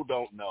people who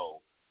don't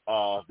know,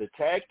 the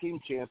Tag Team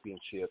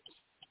Championships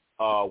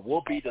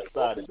will be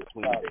decided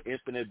between the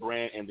Infinite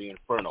brand and the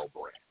Inferno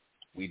brand.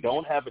 We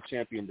don't have a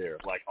champion there.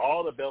 Like,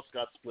 all the belts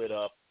got split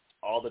up.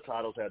 All the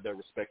titles had their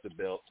respective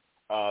belts.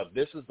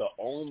 This is the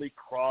only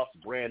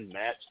cross-brand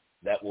match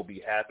that will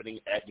be happening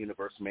at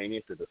Universe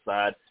Mania to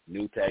decide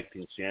new Tag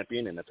Team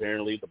Champion, and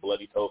apparently the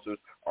Bloody Toasters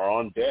are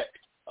on deck.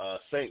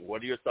 Saint,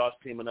 what are your thoughts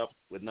teaming up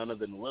with none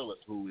other than Lilith,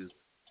 who is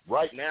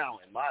right now,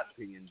 in my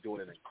opinion,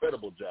 doing an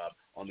incredible job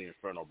on the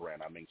Inferno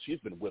brand? I mean, she's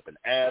been whipping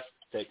ass,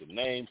 taking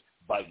names,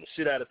 biting the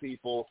shit out of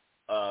people.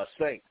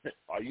 Saint,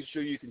 are you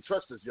sure you can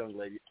trust this young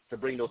lady to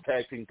bring those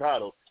tag team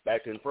titles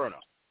back to Inferno?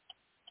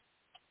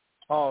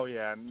 Oh,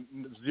 yeah.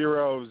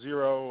 Zero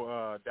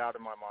doubt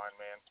in my mind,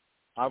 man.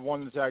 I've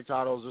won the tag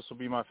titles. This will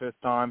be my 5th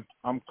time.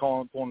 I'm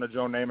pulling the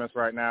Joe Namath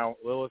right now.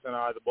 Lilith and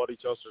I, the Bloody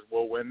Toasters,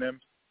 will win them.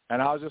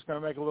 And I was just going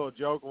to make a little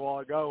joke a while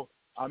ago.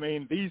 I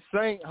mean, these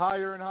Saint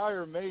higher and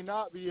higher may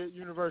not be at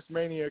Universe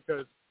Mania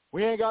because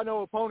we ain't got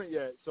no opponent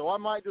yet. So I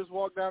might just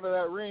walk down to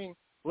that ring,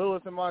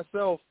 Lilith and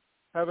myself,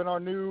 having our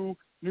new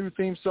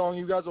theme song.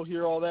 You guys will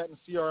hear all that and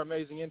see our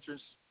amazing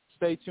entrance.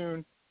 Stay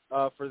tuned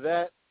for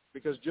that,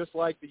 because just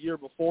like the year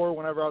before,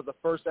 whenever I was the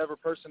first ever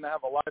person to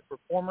have a live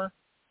performer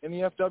in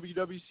the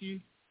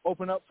FWWC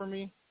open up for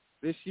me,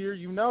 This year,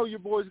 you know your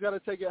boys got to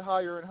take it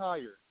higher and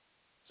higher.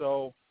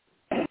 So,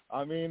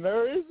 I mean,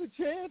 there is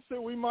a chance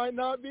that we might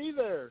not be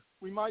there.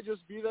 We might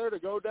just be there to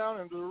go down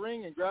into the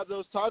ring and grab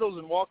those titles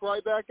and walk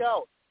right back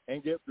out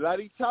and get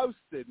bloody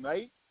toasted,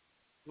 mate.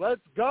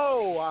 Let's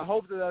go. I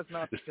hope that that's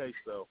not the case,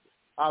 though.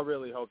 I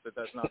really hope that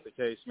that's not the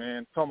case,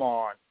 man. Come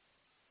on.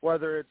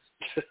 Whether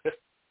it's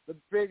the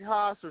big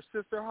Haas or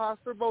Sister Haas,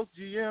 they're both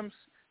GMs.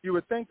 You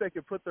would think they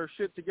could put their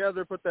shit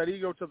together, put that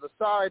ego to the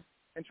side,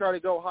 and try to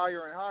go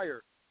higher and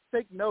higher.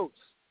 Take notes.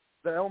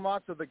 The El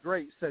Mata the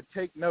Great said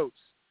take notes.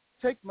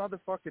 Take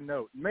motherfucking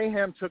note.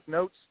 Mayhem took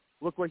notes.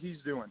 Look what he's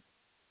doing.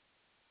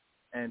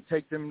 And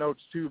take them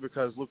notes, too,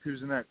 because look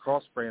who's in that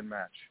cross-brand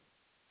match.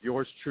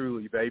 Yours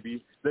truly,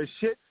 baby. The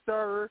shit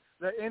stirrer,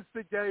 the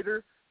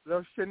instigator,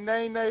 the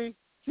shenane,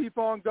 keep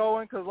on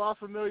going because La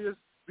Familia's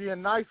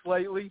being nice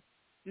lately.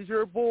 He's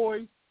your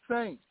boy,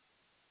 Saint.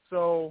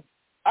 So,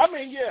 I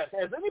mean, yeah,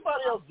 has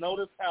anybody else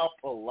noticed how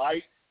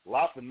polite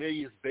La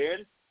Familia's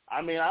been?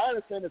 I mean, I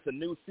understand it's a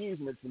new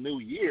season, it's a new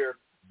year,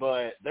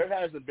 but there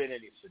hasn't been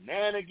any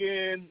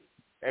shenanigans.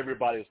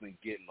 Everybody's been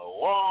getting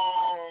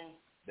along.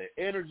 The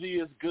energy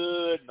is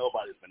good.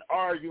 Nobody's been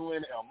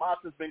arguing. El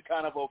Mata's been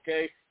kind of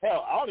okay.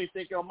 Hell, I don't even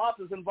think El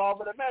Mata's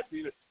involved in a match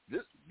either.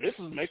 This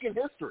is making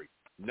history.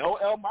 No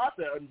El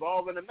Mata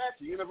involved in a match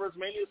at Universe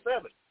Mania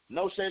 7.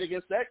 No shade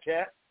against that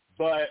cat,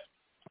 but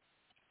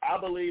I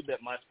believe that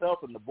myself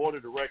and the board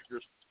of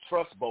directors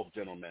trust both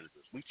general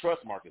managers. We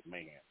trust Marcus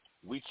Mayhem.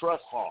 We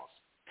trust Hoss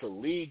to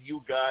lead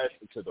you guys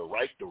into the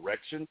right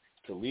direction,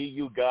 to lead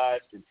you guys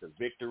into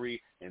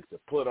victory, and to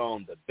put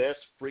on the best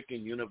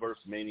freaking Universe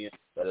Mania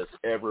that has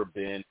ever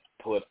been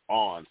put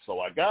on. So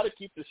I got to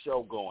keep the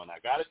show going. I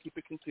got to keep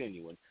it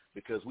continuing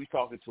because we're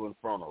talking to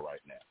Inferno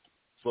right now.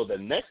 So the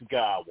next guy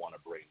I want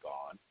to bring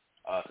on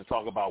to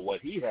talk about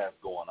what he has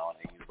going on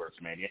in Universe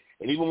Mania,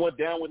 and even went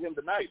down with him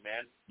tonight,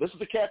 man. This is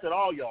the cat that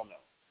all y'all know.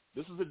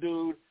 This is a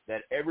dude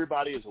that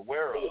everybody is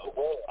aware of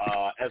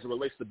as it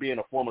relates to being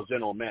a former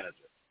general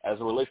manager, as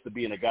it relates to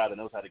being a guy that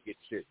knows how to get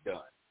shit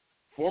done.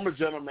 Former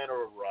general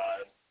manager of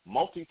Rise,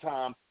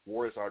 multi-time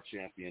Warriors Art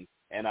champion,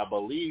 and I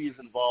believe he's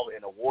involved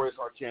in a Warriors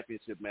Art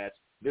championship match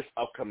this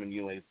upcoming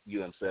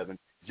UM7.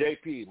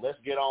 JP, let's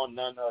get on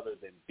none other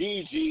than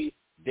DG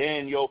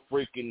Daniel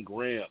freaking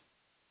Grimm.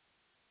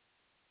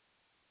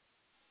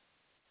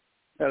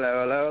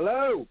 Hello, hello,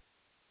 hello.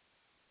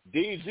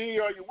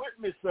 DG, are you with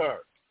me, sir?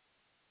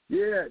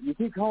 Yeah, you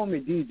keep calling me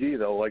DG,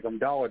 though, like I'm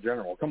Dollar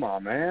General. Come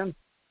on, man.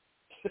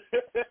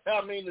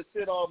 I mean, the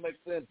shit all makes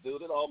sense,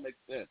 dude. It all makes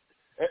sense.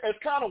 It's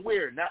kind of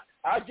weird. Now,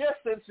 I guess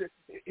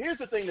here's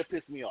the thing that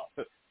pissed me off.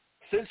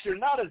 Since you're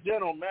not a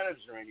general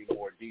manager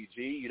anymore, DG,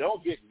 you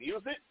don't get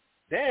music?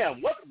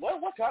 Damn, what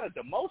kind of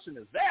demotion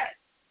is that?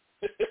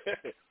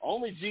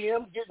 Only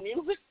GMs get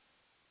music?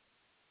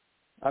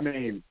 I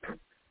mean,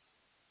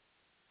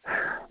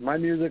 my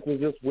music was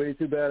just way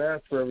too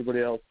badass for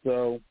everybody else,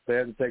 so they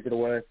had to take it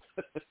away.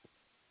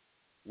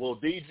 Well,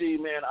 DG,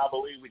 man, I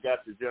believe we got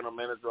your general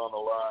manager on the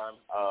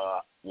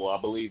line.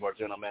 I believe our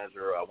general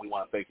manager, we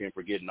want to thank him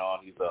for getting on.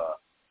 He's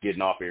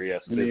getting off here. He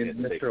has to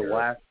Mr.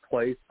 Last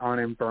Place on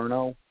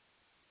Inferno.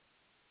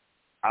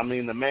 I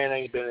mean, the man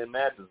ain't been in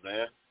matches,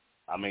 man.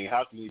 I mean,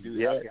 how can you do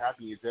that? How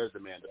can you judge the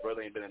man? The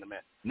brother ain't been in the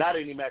match. Not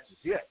any matches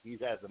yet. He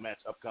has a match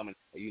upcoming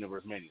at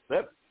Universe Mania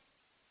 7.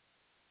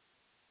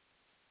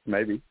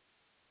 Maybe,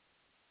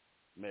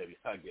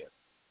 I guess.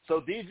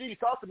 So, DG,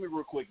 talk to me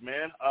real quick,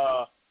 man.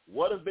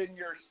 What have been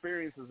your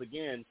experiences,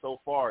 again, so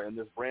far in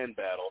this brand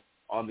battle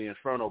on the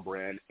Inferno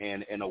brand?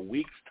 And in a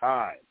week's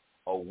time,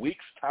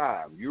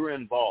 you're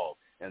involved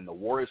in the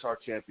Warriors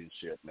Heart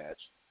Championship match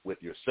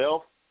with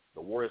yourself,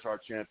 the Warriors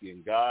Heart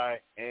Champion Guy,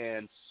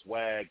 and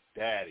Swag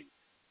Daddy.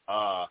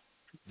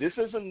 This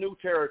isn't new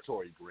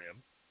territory,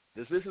 Grimm.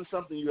 This isn't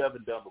something you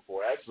haven't done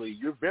before. Actually,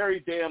 you're very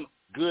damn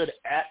good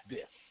at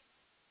this.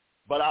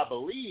 But I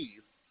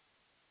believe,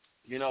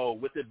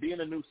 with it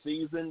being a new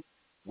season,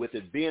 with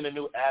it being a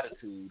new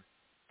attitude,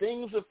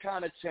 things have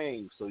kind of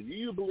changed. So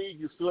you believe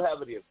you still have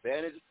the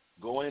advantage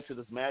going into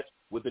this match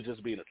with it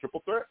just being a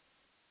triple threat?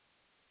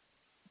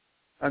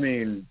 I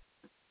mean,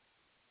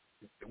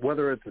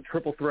 whether it's a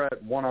triple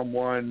threat,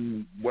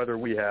 one-on-one, whether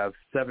we have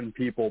 7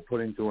 people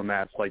put into a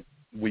match like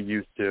we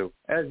used to,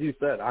 as you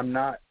said, I'm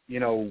not,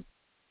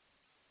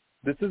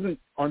 this isn't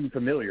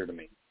unfamiliar to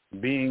me,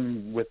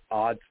 being with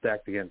odds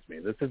stacked against me.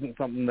 This isn't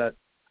something that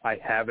I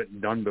haven't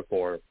done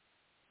before.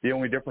 The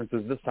only difference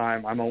is this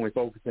time I'm only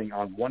focusing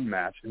on one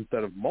match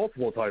instead of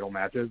multiple title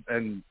matches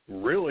and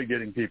really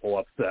getting people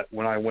upset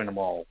when I win them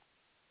all.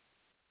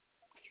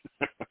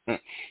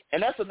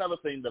 And that's another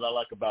thing that I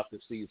like about this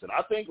season.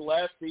 I think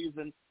last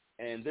season,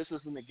 and this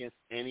isn't against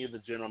any of the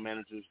general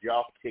managers,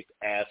 y'all kicked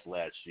ass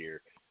last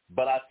year.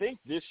 But I think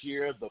this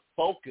year the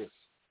focus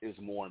is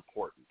more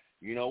important.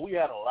 We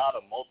had a lot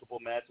of multiple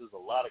matches, a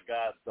lot of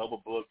guys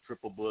double book,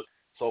 triple book,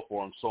 so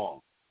forth and so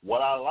on.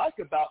 What I like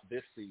about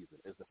this season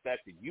is the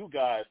fact that you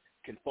guys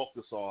can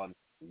focus on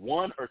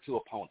 1 or 2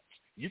 opponents.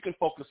 You can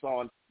focus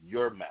on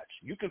your match.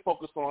 You can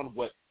focus on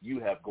what you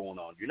have going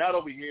on. You're not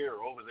over here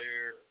or over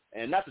there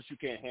And not that you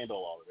can't handle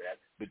all of that,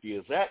 but at the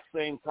exact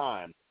same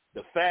time,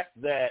 the fact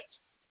that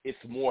it's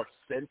more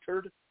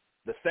centered,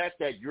 the fact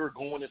that you're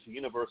going into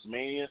Universe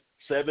Mania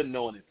 7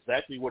 knowing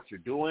exactly what you're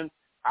doing,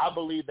 I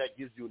believe that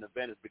gives you an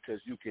advantage because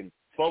you can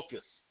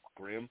focus,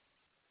 Grim.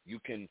 You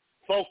can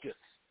focus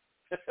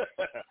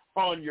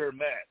on your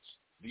match.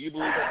 Do you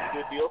believe that's a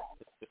good deal?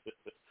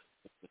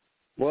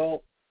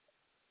 Well,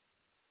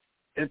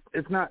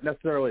 it's not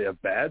necessarily a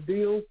bad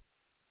deal,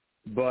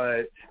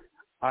 but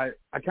I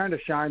kind of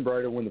shine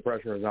brighter when the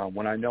pressure is on,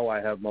 when I know I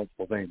have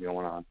multiple things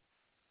going on.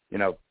 You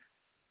know,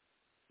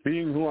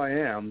 being who I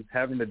am,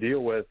 having to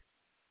deal with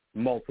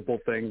multiple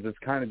things is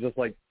kind of just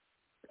like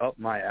up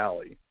my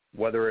alley,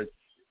 whether it's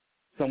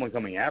someone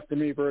coming after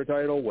me for a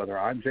title, whether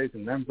I'm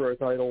chasing them for a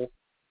title.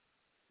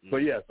 But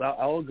yes,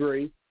 I'll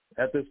agree.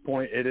 At this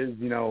point, it is,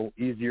 you know,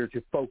 easier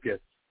to focus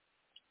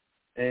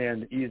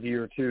and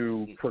easier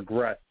to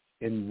progress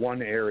in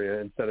one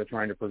area instead of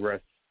trying to progress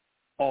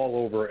all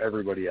over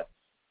everybody else.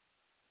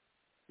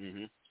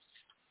 Mm-hmm.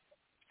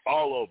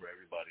 All over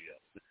everybody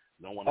else.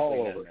 Don't want to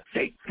all say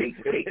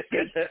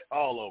over. That.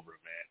 All over,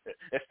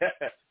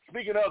 man.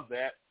 Speaking of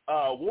that,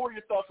 what were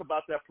your thoughts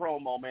about that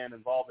promo, man,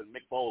 involving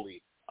Mick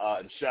Foley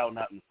and Shouting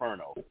Out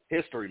Inferno?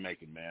 History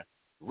making, man.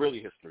 Really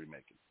history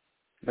making.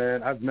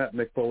 Man, I've met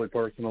Mick Foley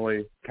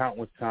personally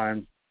countless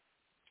times.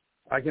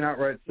 I can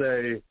outright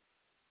say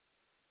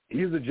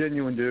he's a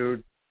genuine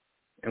dude.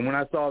 And when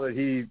I saw that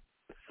he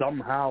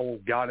somehow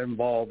got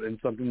involved in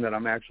something that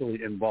I'm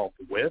actually involved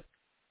with,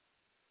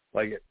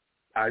 like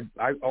I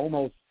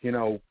almost, you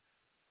know,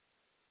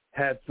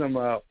 had some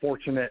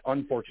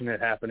unfortunate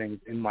happenings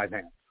in my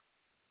pants.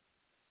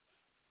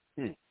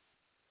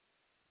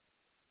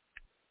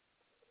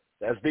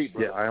 That's deep,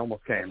 bro. Yeah, I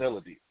almost came. That's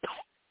hella deep.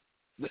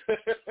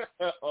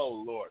 Oh,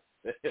 Lord.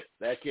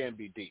 That can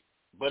be deep.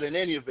 But in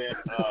any event,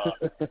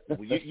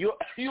 you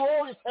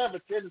always have a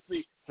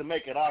tendency to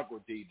make it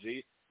awkward,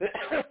 DG.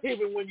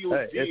 Even when you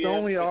it's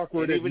only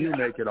awkward if you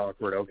make it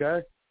awkward,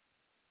 okay?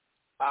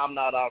 I'm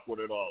not awkward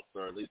at all,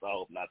 sir. At least I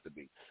hope not to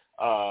be.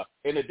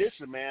 In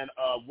addition, man,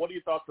 what are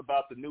your thoughts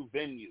about the new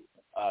venue,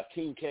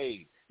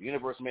 Kincaid,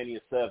 Universe Mania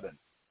 7?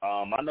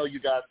 I know you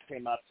guys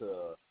came out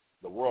to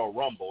the Royal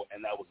Rumble,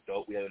 and that was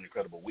dope. We had an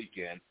incredible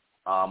weekend.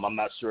 I'm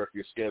not sure if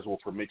your schedule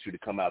permits you to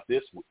come out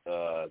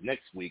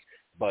next week,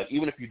 but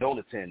even if you don't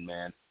attend,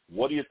 man,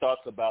 what are your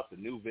thoughts about the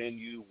new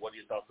venue? What are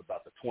your thoughts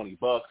about the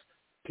 $20,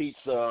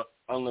 pizza,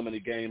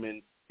 unlimited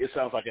gaming? It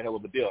sounds like a hell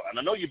of a deal. And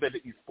I know you've been to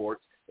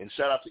esports, and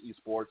shout out to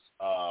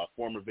esports,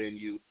 former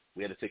venue.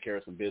 We had to take care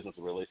of some business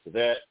that relates to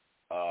that.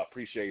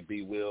 Appreciate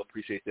B Will,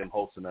 appreciate them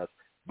hosting us.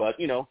 But,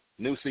 you know,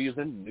 new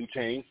season, new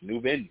change,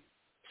 new venue.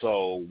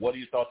 So what are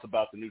your thoughts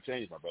about the new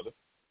change, my brother?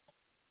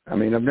 I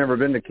mean, I've never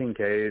been to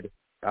Kincaid.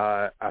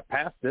 I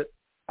passed it.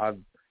 I've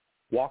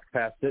walked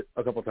past it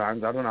a couple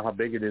times. I don't know how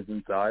big it is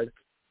inside.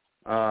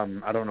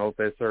 I don't know if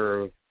they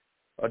serve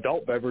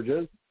adult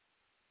beverages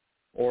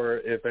or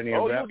if any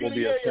of that will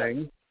be a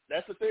thing.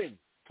 That's the thing.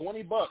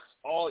 $20,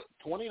 all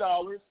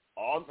 $20,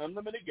 all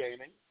unlimited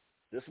gaming.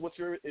 This is what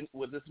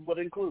this is what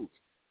it includes: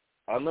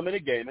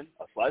 unlimited gaming,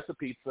 a slice of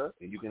pizza,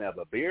 and you can have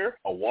a beer,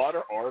 a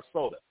water, or a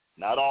soda.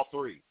 Not all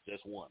three,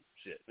 just one.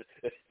 Shit.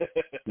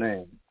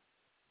 Man.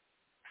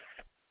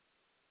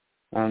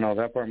 I don't know.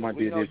 That part might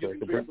be a deal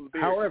breaker.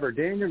 However,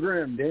 Daniel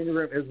Grimm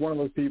is one of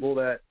those people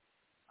that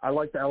I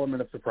like the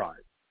element of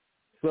surprise.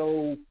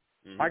 So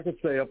I could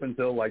say up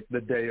until like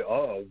the day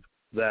of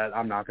that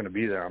I'm not going to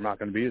be there. I'm not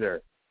going to be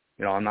there.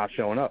 You know, I'm not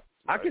showing up.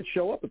 Right. I could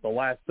show up at the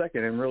last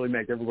second and really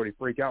make everybody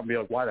freak out and be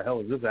like, why the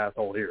hell is this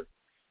asshole here?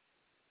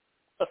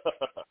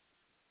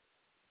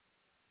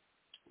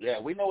 Yeah,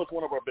 we know it's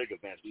one of our big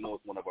events. We know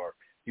it's one of our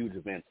huge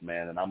events,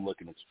 man, and I'm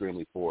looking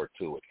extremely forward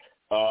to it.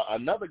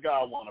 Another guy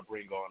I want to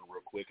bring on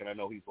real quick, and I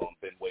know he's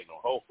been waiting on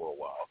hold for a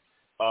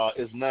while,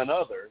 is none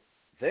other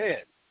than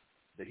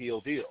the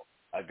Heel Deal,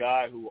 a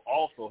guy who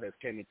also has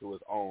came into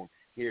his own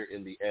here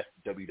in the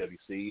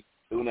FWWC.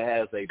 Una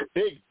has a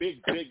big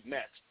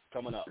match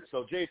coming up.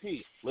 So,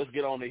 JP, let's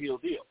get on the Heel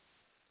Deal.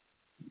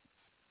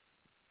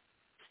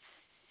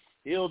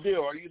 Heel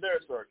Deal, are you there,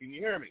 sir? Can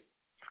you hear me?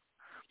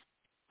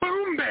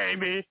 Boom,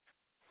 baby.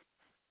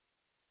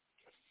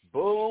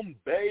 Boom,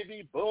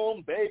 baby,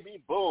 boom,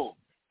 baby, boom.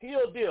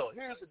 Heel Deal.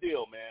 Here's the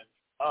deal,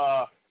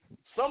 man.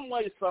 Some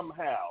way,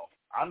 somehow,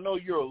 I know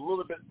you're a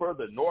little bit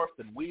further north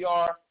than we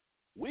are.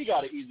 We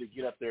got to either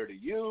get up there to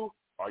you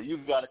or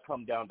you've got to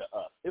come down to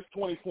us. It's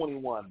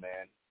 2021,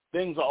 man.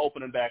 Things are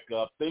opening back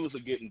up. Things are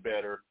getting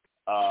better.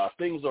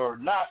 Things are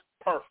not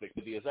perfect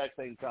at the exact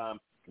same time.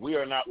 We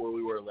are not where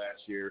we were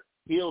last year.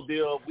 Heel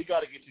Deal, we got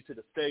to get you to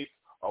the States,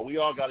 or we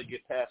all got to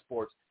get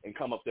passports and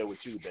come up there with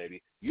you,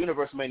 baby.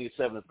 Universe Mania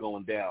 7 is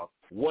going down.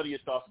 What are your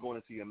thoughts going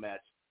into your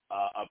match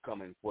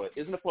upcoming?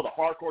 Isn't it for the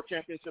Hardcore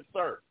Championship,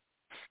 sir?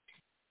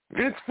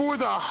 It's for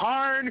the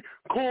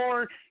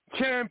Hardcore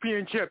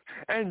Championship.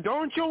 And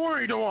don't you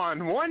worry,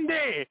 Dewan. One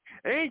day,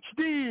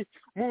 HD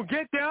will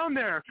get down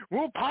there.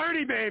 We'll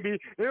party, baby.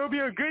 It'll be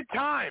a good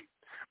time.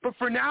 But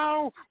for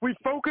now, we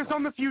focus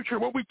on the future.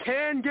 What we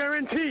can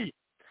guarantee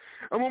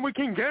And what we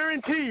can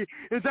guarantee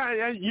is that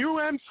at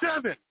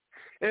UM7,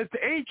 it's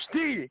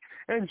HD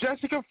and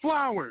Jessica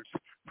Flowers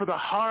for the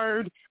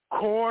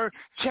Hardcore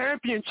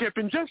Championship.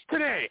 And just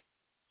today,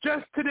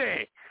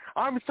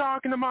 I was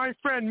talking to my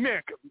friend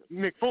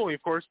Mick Foley,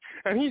 of course,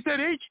 and he said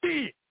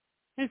HD.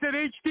 He said,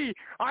 HD,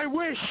 I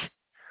wish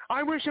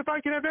if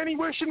I could have any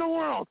wish in the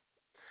world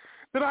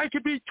that I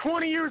could be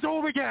 20 years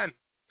old again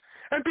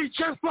and be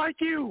just like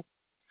you.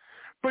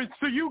 But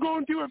so you go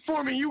and do it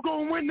for me. You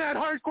go and win that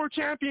Hardcore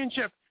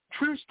Championship.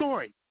 True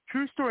story.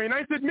 And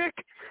I said, Mick,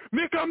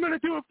 I'm going to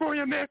do it for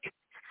you, Mick.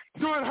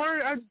 So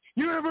at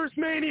Universe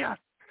Mania,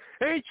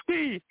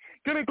 HD,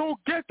 going to go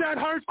get that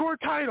Hardcore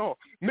title.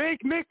 Make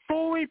Mick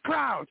Foley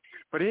proud.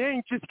 But it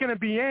ain't just going to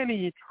be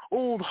any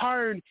old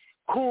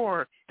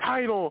Hardcore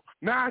title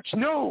match.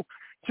 No,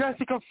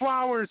 Jessica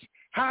Flowers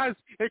has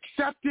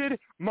accepted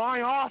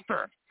my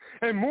offer.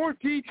 And more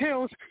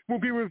details will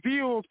be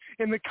revealed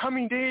in the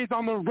coming days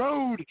on the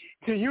road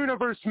to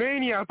Universe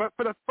Mania. But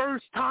for the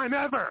first time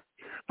ever,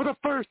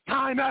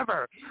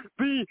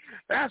 the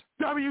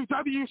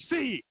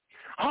FWWC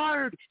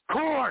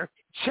Hardcore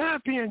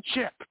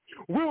Championship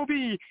will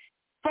be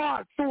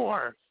fought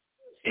for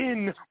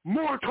in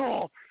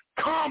Mortal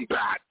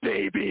Kombat,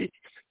 baby.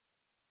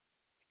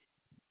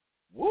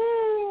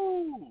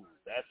 Woo!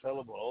 That's hell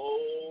of a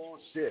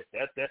shit.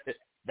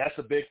 That's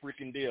a big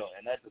freaking deal,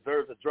 and that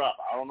deserves a drop.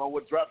 I don't know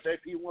what drop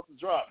JP wants to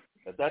drop,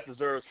 but that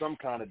deserves some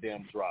kind of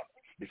damn drop,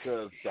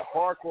 because the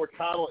Hardcore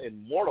title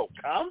in Mortal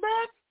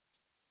Kombat?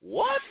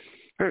 What?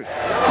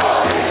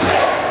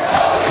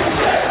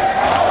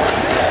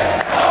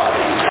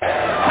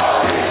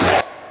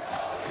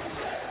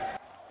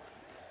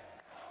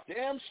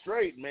 Damn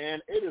straight,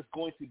 man. It is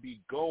going to be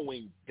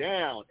going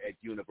down at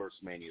Universe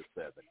Mania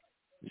 7.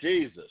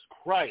 Jesus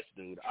Christ,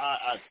 dude.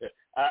 I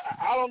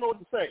don't know what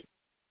to say.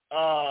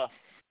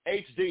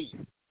 HD,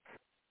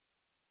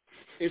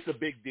 it's a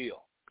big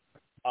deal.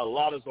 A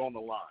lot is on the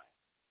line.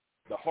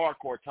 The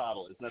Hardcore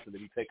title is nothing to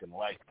be taken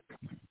lightly.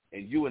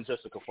 And you and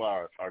Jessica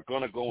Flowers are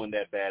going to go in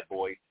that bad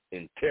boy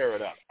and tear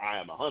it up. I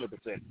am 100%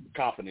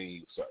 confident in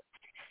you, sir.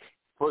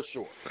 For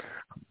sure.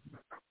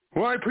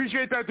 Well, I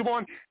appreciate that,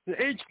 Devon.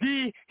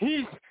 HD,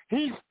 he's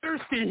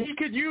thirsty. He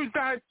could use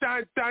that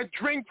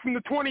drink from the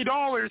 $20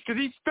 because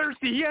he's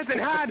thirsty. He hasn't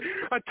had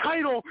a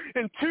title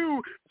in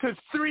 2 to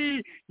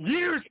 3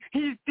 years.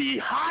 He's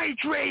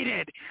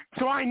dehydrated.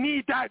 So I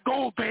need that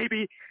gold,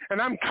 baby,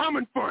 and I'm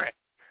coming for it.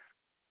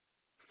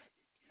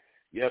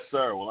 Yes,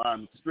 sir. Well,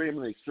 I'm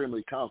extremely,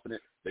 extremely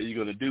confident that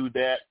you're going to do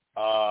that.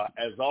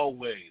 As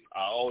always,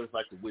 I always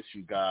like to wish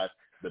you guys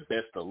the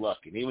best of luck.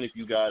 And even if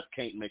you guys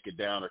can't make it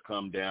down or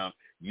come down,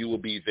 you will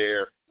be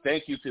there.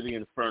 Thank you to the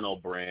Inferno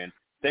brand.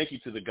 Thank you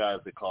to the guys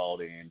that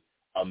called in.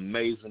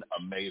 Amazing,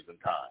 amazing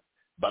time.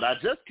 But I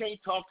just can't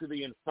talk to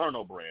the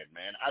Inferno brand,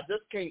 man. I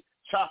just can't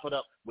chop it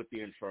up with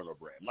the Inferno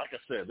brand. Like I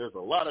said, there's a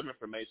lot of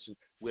information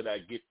that I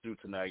get through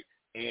tonight,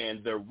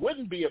 and there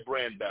wouldn't be a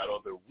brand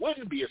battle, there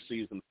wouldn't be a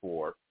season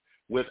 4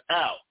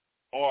 without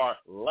our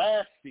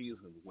last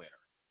season's winner.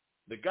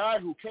 The guy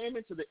who came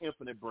into the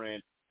Infinite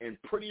brand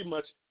and pretty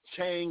much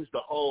changed the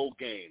whole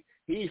game.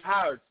 He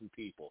hired some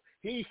people.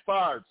 He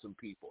fired some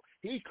people.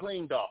 He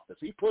cleaned office.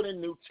 He put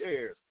in new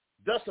chairs,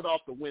 dusted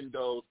off the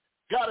windows,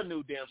 got a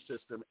new damn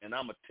system, and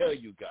I'm going to tell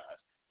you guys,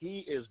 he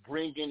is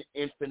bringing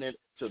Infinite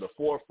to the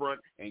forefront,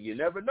 and you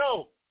never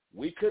know.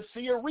 We could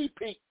see a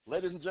repeat,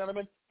 ladies and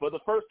gentlemen, for the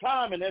first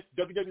time in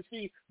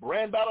WWC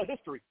brand battle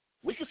history.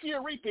 We could see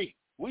a repeat.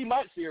 We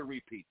might see a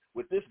repeat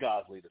with this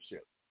guy's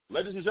leadership.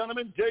 Ladies and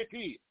gentlemen,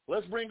 JP,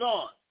 let's bring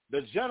on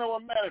the general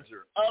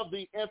manager of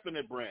the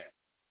Infinite brand,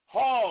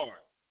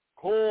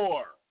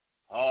 Hardcore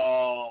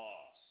Hoss.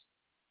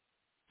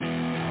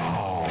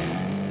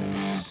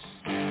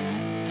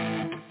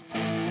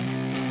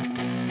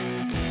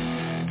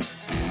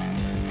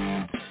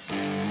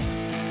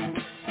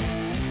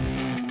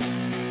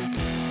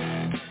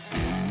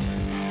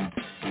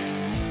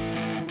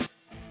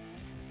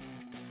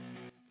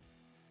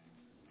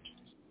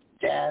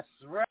 That's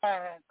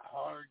right,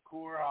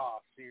 Hardcore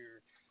Hoss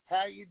here.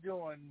 How you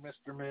doing,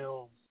 Mr.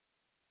 Mills?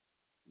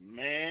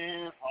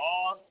 Man,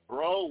 Hoss,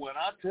 bro, when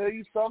I tell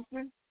you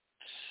something,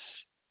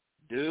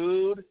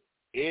 dude,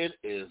 it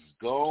is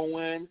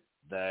going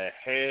the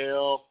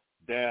hell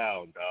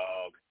down,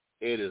 dog.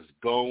 It is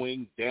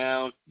going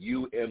down.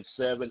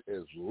 UM7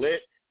 is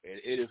lit, and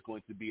it is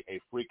going to be a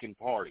freaking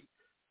party.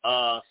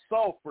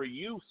 So for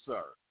you,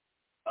 sir,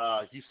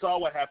 you saw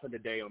what happened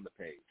today on the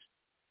page.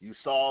 You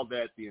saw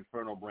that the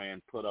Inferno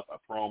brand put up a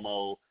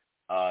promo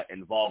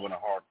involving a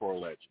hardcore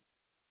legend.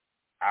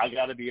 I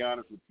got to be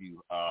honest with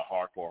you,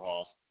 Hardcore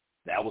Hoss,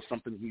 that was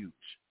something huge.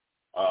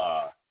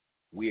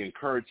 We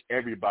encourage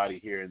everybody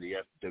here in the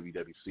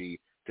FWWC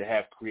to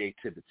have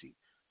creativity,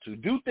 to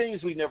do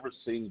things we've never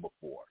seen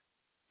before.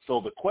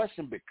 So the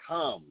question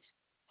becomes,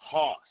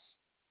 Hoss,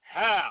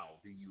 how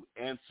do you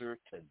answer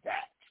to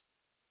that?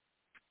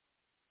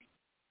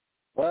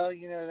 Well,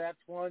 that's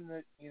one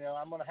that,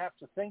 I'm going to have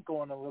to think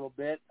on a little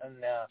bit. And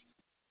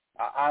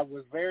I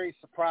was very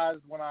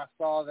surprised when I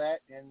saw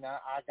that, and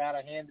I got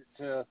to hand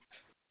it to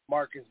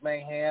Marcus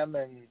Mayhem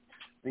and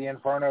the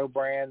Inferno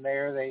brand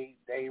there.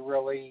 They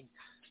really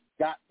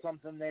got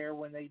something there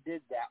when they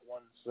did that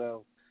one.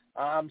 So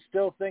I'm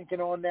still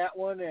thinking on that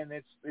one, and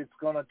it's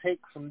going to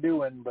take some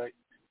doing, but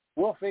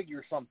we'll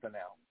figure something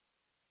out.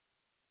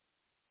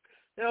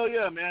 Hell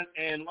yeah, man.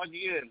 And like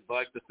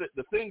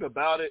the thing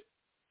about it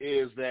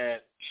is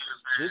that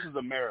this is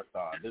a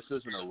marathon. This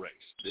isn't a race.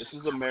 This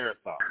is a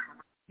marathon,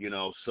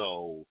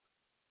 so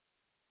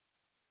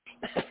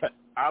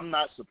I'm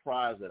not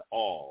surprised at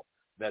all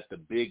that the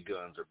big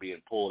guns are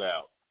being pulled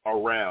out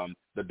around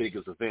the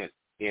biggest event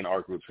in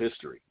our group's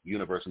history,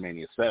 Universe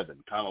Mania 7,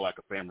 kind of like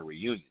a family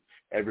reunion.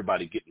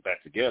 Everybody getting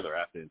back together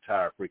after the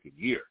entire freaking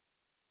year,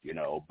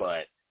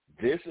 but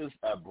this is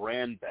a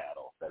brand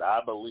battle that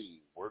I believe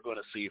we're going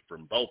to see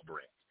from both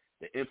brands,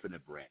 the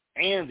Infinite brand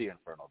and the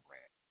Inferno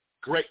brand.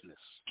 Greatness,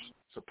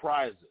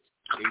 surprises,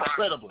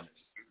 incredibleness,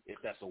 if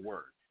that's a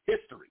word,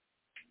 history.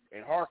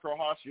 And Hardcore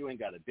Hoss, you ain't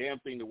got a damn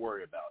thing to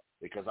worry about,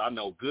 because I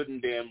know good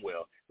and damn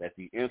well that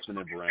the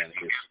Infinite brand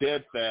is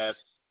steadfast,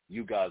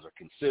 you guys are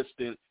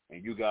consistent,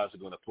 and you guys are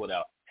going to put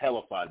out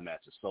hellified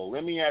matches. So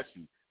let me ask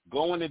you,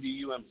 going into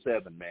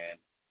UM7, man,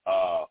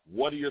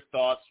 what are your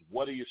thoughts?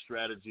 What are your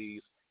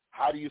strategies?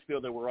 How do you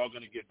feel that we're all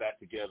going to get back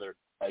together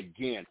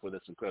again for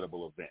this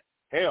incredible event?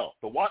 Hell,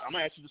 I'm going to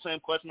ask you the same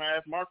question I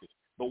asked Marcus.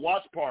 The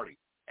watch party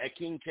at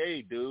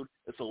Kincaid, dude.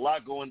 It's a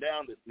lot going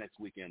down this next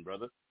weekend,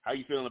 brother. How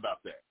you feeling about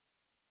that?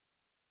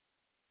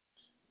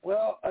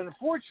 Well,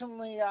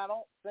 unfortunately, I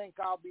don't think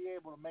I'll be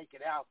able to make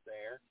it out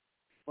there.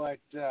 But,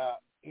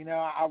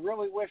 I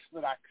really wish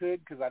that I could,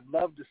 because I'd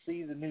love to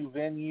see the new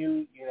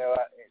venue.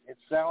 It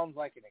sounds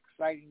like an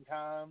exciting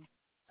time.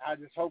 I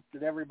just hope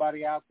that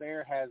everybody out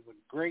there has a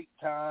great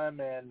time,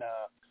 and,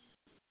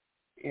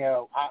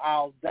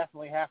 I'll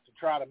definitely have to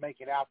try to make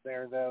it out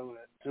there, though,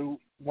 to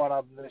one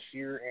of them this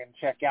year and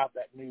check out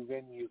that new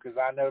venue, because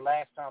I know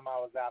last time I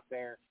was out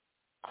there,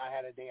 I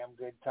had a damn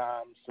good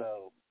time.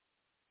 So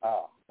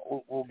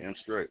we'll damn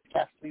straight.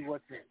 have to see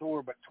what's in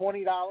store. But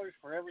 $20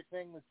 for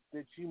everything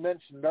that you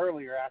mentioned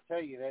earlier, I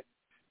tell you,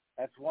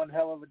 that's one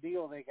hell of a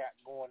deal they got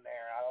going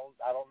there.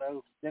 I don't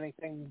know if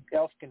anything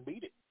else can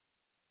beat it.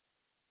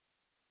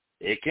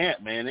 It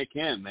can't, man. It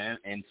can, man.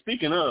 And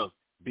speaking of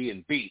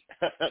being beat,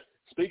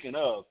 speaking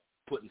of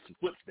putting some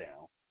foots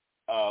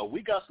down,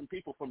 we got some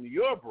people from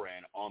your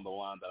brand on the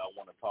line that I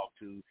want to talk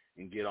to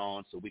and get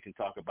on so we can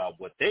talk about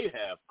what they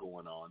have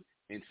going on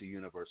into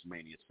Universe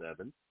Mania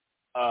 7.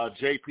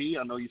 JP,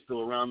 I know you're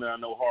still around there. I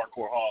know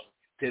Hardcore Hoss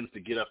tends to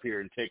get up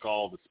here and take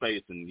all the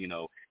space, and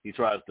he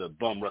tries to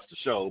bum rush the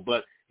show,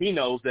 but he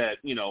knows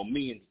that me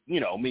and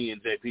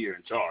JP are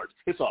in charge.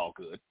 It's all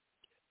good.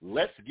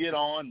 Let's get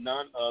on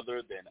none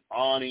other than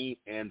Ani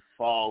and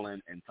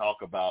Fallen and talk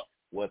about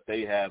what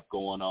they have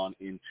going on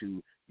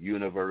into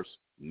Universe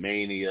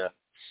Mania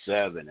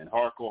 7. And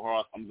Hardcore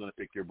Hoss, I'm going to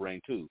pick your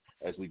brain too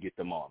as we get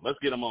them on. Let's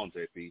get them on,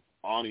 JP.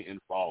 Ani and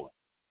Fallen.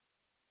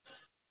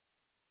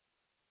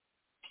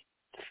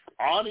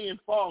 Ani and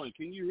Fallen,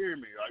 can you hear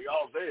me? Are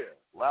y'all there?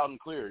 Loud and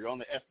clear. You're on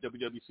the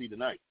Fwwc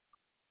Tonight.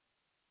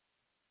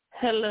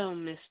 Hello,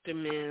 Mr.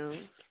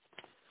 Mills.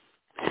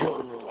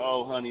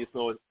 Oh, honey,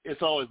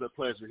 it's always a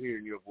pleasure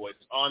hearing your voice.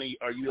 Ani,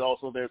 are you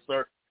also there,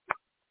 sir?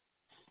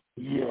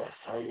 Yes,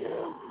 I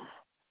am.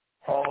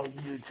 How are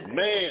you today?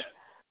 Man,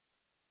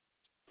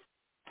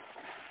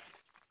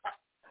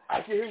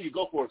 I can hear you.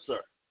 Go for it, sir.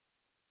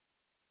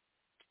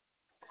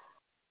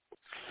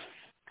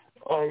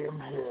 I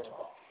am here.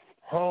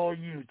 How are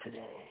you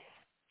today?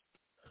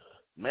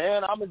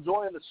 Man, I'm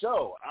enjoying the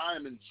show. I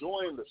am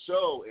enjoying the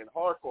show in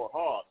Hardcore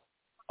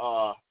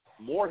Hoss.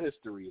 More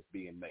history is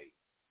being made,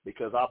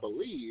 because I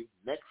believe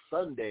next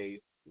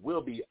Sunday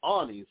will be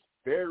Ani's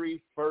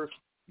very first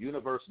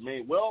Universe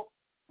Mania. Well,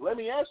 let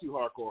me ask you,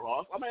 Hardcore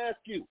Hoss. I'm going to ask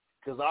you,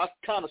 because I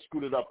kind of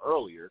screwed it up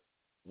earlier.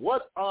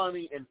 What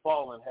Ani and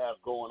Fallen have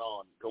going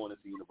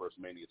into Universe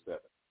Mania 7?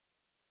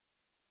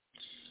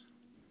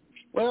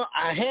 Well,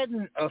 I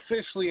hadn't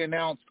officially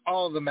announced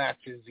all the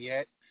matches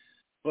yet,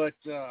 but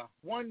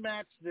one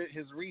match that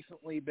has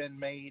recently been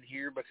made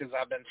here, because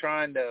I've been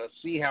trying to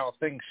see how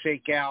things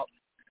shake out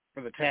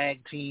for the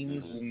tag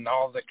teams and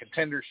all the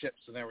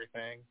contenderships and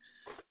everything.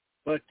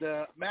 But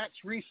match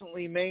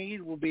recently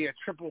made will be a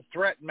triple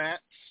threat match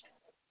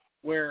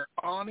where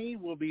Ani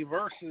will be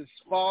versus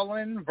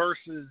Fallen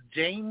versus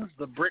James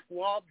the Brick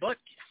Wall Butkus.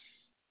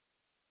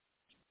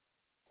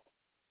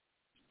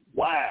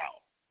 Wow,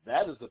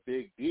 that is a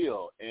big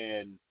deal.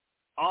 And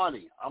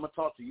Ani, I'm going to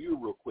talk to you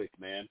real quick,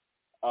 man.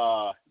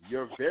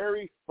 Your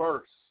very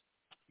first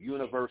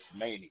Universe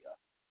Mania,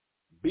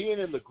 being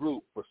in the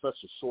group for such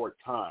a short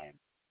time,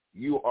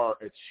 you are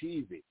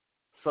achieving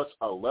such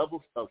a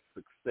level of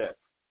success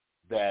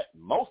that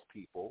most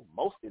people,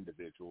 most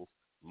individuals,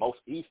 most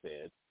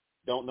E-feds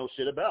don't know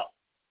shit about.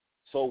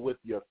 So with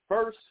your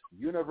first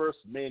Universe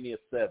Mania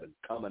 7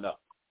 coming up,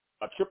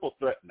 a triple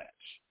threat match,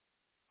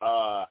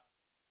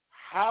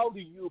 how do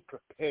you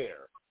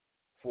prepare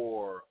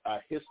for a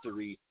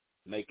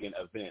history-making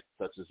event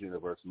such as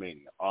Universe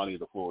Mania? Ani,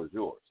 the floor is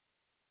yours.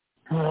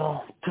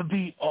 Well, to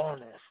be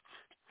honest,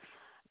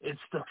 It's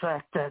the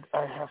fact that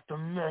I have to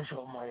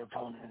measure my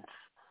opponents.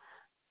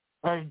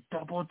 I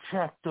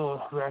double-check those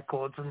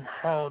records and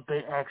how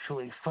they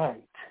actually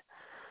fight.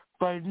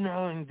 By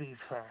knowing these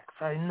facts,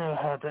 I know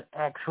how to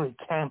actually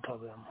counter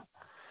them.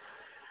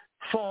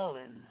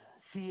 Fallen,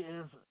 she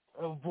is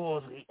a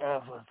worthy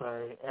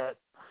adversary. At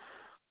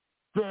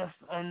best,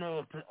 I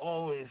know to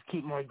always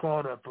keep my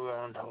guard up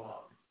around her.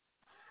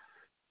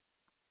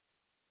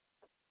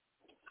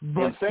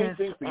 But and same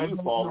thing for you,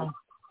 Fallen.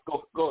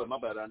 Go ahead, my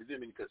bad, Ani.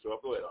 Didn't mean to cut you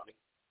off. Go ahead, Ani.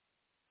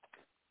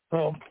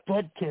 Well,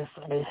 Budkiss,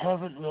 I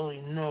haven't really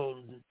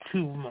known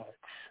too much,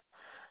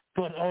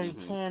 but I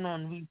plan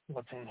on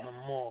researching him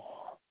more.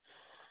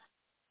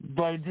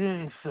 By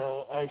doing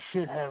so, I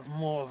should have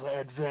more of an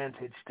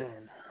advantage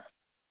then.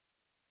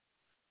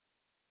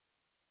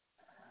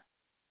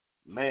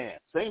 Man,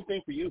 same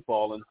thing for you,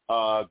 Fallen.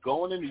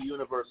 Going into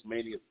Universe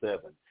Mania 7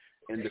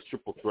 in the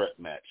triple threat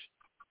match.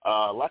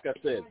 Like I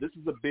said, this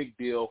is a big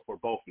deal for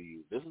both of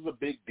you. This is a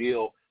big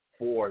deal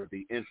for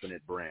the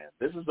Infinite brand.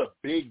 This is a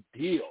big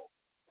deal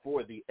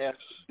for the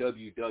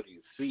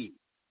FWWC.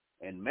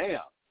 And, ma'am,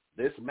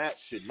 this match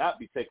should not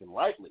be taken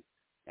lightly.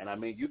 And, I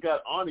mean, you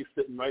got Arnie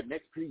sitting right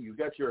next to you. You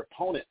got your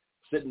opponent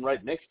sitting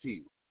right next to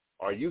you.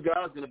 Are you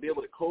guys going to be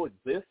able to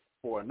coexist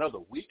for another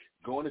week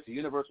going into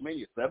Universe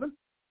Mania 7?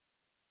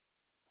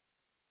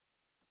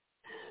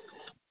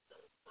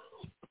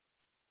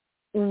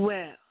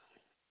 Well,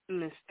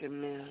 Mr.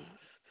 Mills,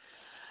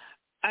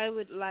 I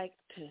would like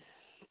to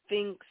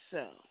think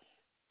so.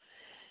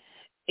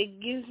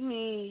 It gives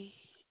me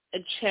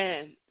a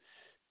chance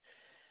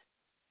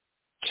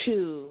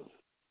to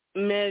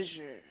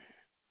measure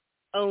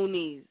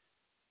Oni's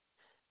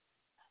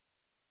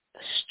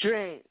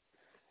strength,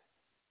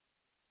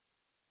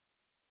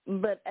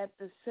 but at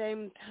the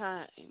same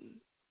time,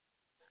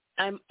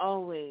 I'm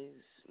always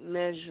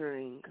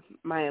measuring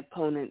my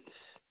opponent's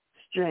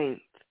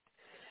strength.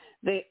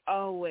 They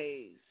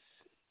always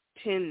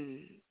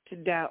tend to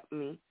doubt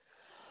me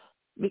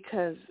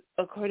because,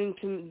 according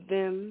to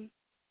them,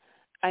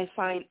 I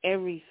find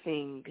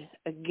everything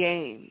a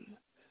game.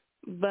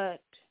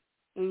 But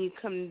when you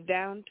come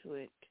down to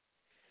it,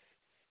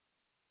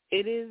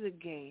 it is a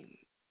game.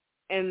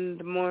 And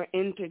the more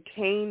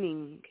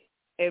entertaining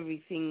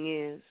everything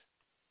is,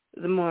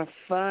 the more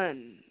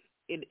fun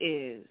it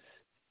is.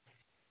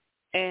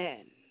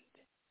 And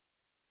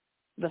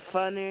the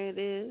funner it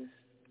is,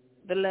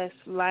 the less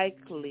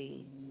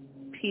likely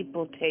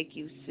people take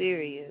you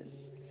serious.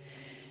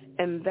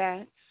 And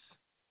that's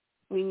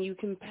when you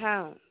can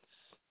pounce.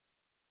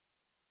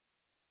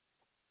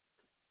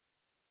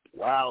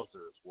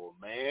 Wowzers. Well,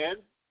 man,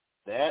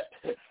 that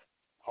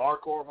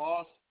Hardcore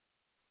Hoss,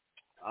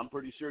 I'm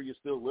pretty sure you're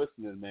still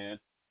listening, man.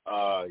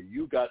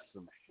 You got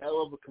some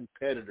hell of a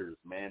competitors,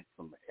 man.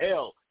 Some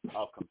hell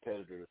of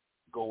competitors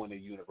going to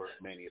Universe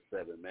Mania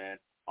 7, man.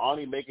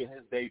 Ani making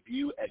his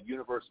debut at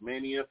Universe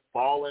Mania,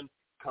 Fallen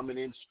coming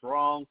in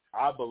strong.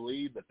 I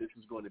believe that this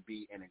is going to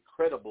be an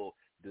incredible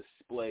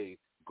display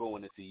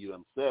going into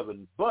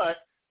UM7. But,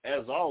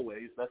 as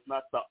always, that's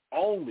not the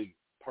only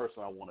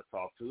person I want to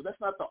talk to. That's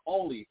not the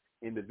only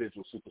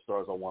individual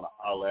superstars I want to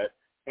holler at.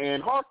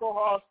 And Hardcore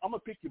Hoss, I'm going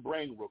to pick your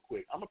brain real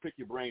quick. I'm going to pick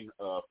your brain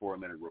for a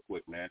minute real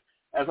quick, man.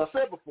 As I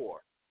said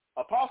before,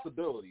 a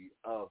possibility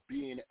of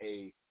being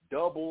a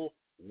double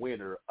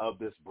winner of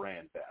this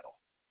brand battle.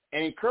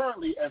 And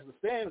currently, as it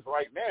stands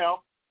right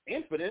now,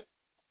 Infinite,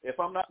 if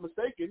I'm not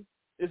mistaken,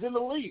 is in the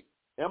lead.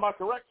 Am I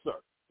correct, sir?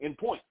 In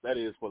points, that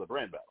is, for the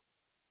brand battle.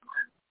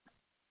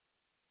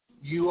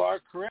 You are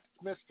correct,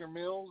 Mr.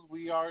 Mills.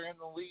 We are in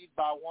the lead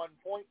by 1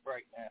 point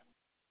right now.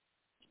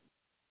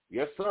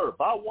 Yes, sir.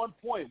 By 1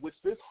 point, which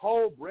this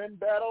whole brand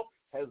battle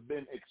has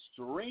been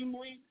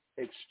extremely,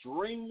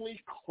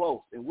 extremely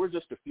close, and we're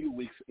just a few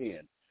weeks in.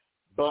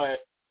 But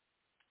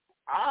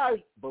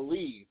I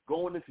believe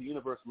going into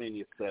Universe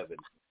Mania 7,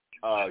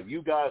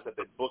 you guys have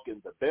been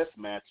booking the best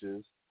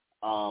matches,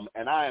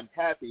 and I am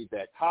happy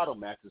that title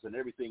matches and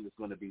everything is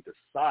going to be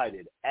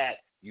decided at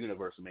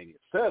Universe Mania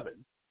 7.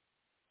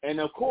 And,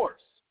 of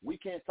course, we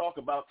can't talk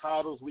about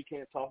titles, we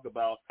can't talk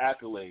about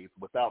accolades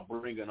without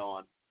bringing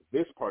on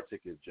this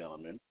particular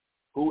gentleman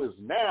who is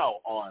now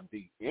on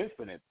the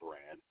Infinite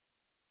brand,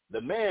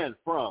 the man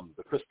from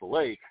the Crystal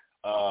Lake,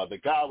 the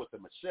guy with the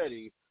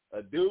machete,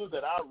 a dude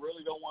that I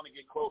really don't want to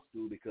get close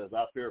to because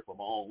I fear for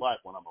my own life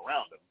when I'm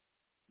around him.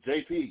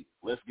 JP,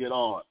 let's get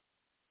on.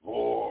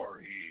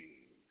 Voorhees.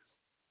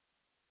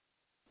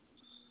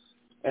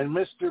 And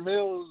Mr.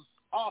 Mills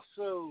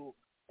also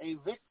a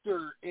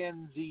victor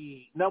in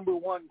the number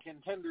one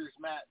contenders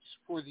match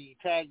for the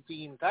tag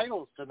team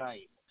titles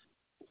tonight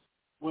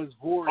was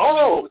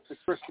Voorhees with the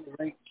Crystal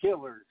Lake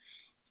Killers.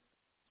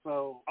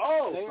 So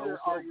there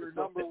are your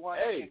number one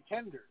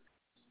contenders.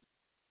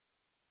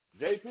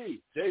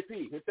 JP,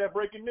 hit that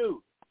breaking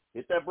news.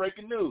 Hit that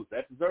breaking news.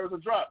 That deserves a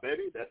drop,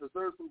 baby. That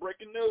deserves some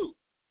breaking news.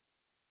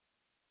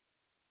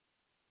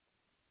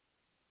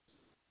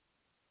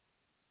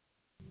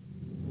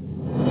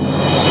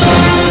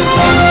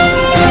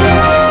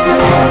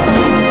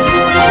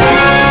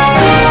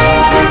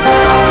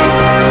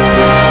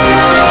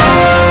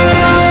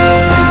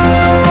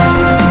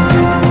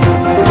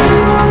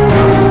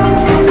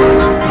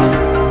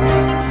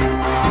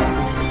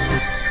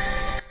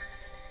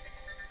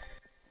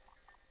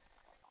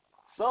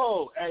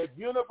 at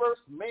Universe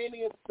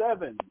Mania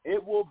 7,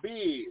 it will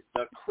be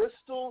the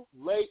Crystal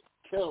Lake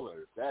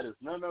Killers. That is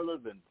none other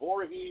than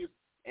Voorhees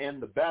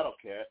and the Battle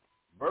Cat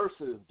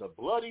versus the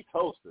Bloody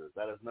Toasters.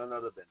 That is none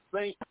other than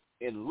Saint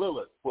and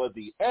Lilith for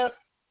the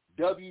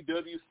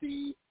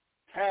FWWC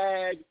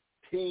Tag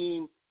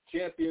Team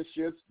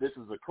Championships. This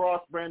is a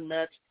cross-brand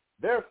match.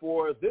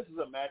 Therefore, this is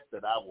a match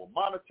that I will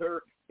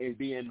monitor and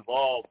be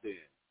involved in.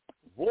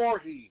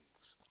 Voorhees,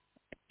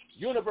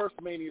 Universe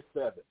Mania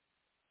 7,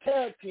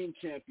 Tag Team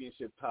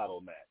Championship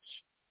title match.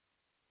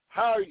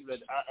 How are you?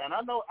 And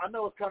I know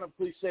it's kind of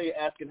cliche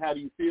asking how do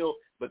you feel,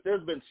 but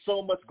there's been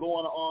so much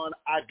going on.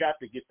 I got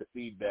to get the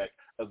feedback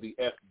of the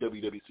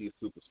FWWC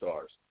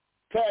superstars.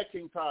 Tag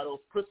team titles,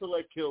 Crystal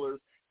Lake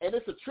Killers, and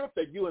it's a trip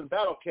that you and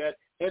Battle Cat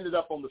ended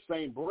up on the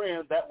same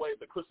brand. That way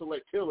the Crystal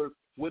Lake Killers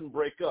wouldn't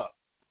break up.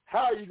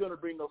 How are you going to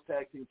bring those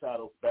tag team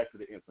titles back to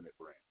the Infinite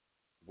brand,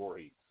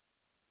 Voorhees?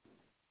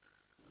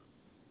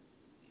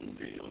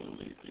 The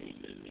only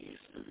thing that needs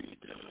to be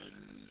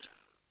done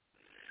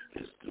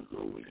is to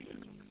go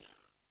in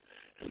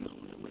and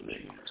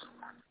eliminate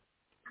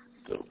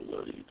the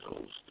Bloody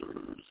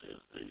Toasters,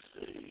 as they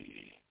say.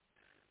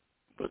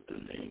 But the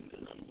name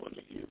that I'm going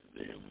to give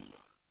them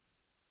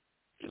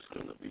is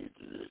going to be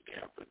the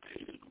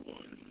Decapitated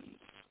Ones.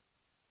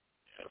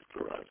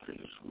 After I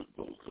finish with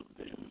both of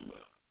them,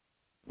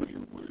 we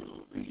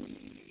will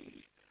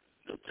be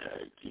the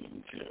Tag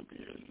Team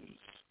Champions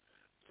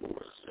for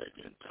a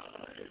second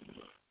time.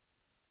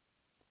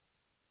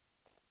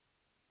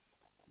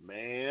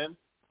 Man,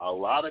 a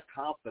lot of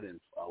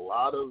confidence, a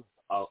lot of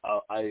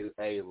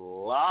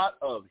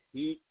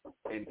heat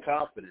and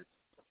confidence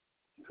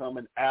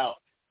coming out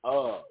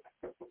of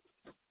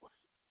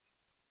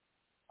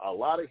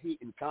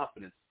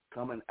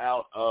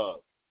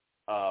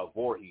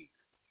Voorhees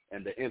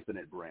and the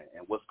Infinite brand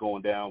and what's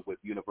going down with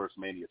Universe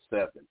Mania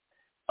 7.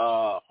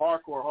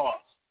 Hardcore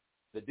Hoss,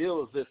 the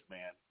deal is this,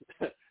 man.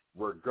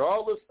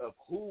 Regardless of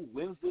who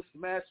wins this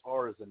match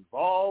or is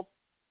involved,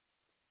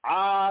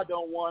 I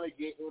don't want to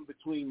get in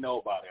between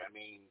nobody. I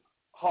mean,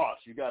 Hoss,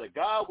 you got a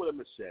guy with a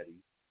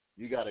machete.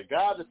 You got a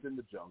guy that's in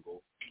the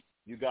jungle.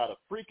 You got a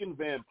freaking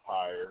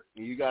vampire.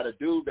 And you got a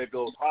dude that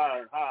goes higher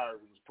and higher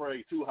who's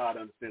praying too high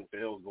to understand what the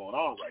hell is going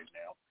on right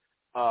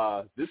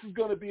now. This is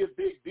going to be a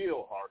big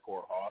deal,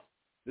 Hardcore Hoss.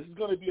 This is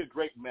going to be a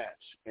great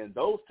match. And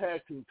those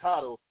tag team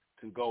titles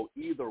can go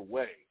either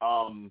way.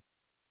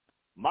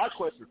 My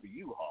question for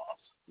you, Hoss,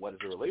 what as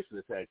it relates to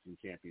the tag team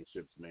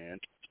championships, man,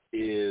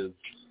 is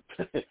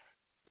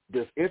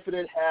does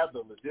Infinite have the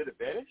legit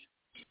advantage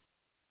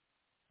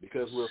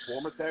because we're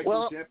former tag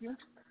team champions,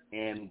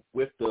 and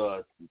with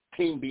the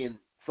team being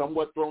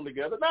somewhat thrown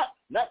together,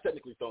 not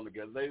technically thrown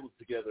together, they were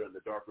together in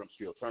the Dark Room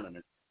Shield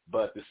tournament,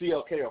 but the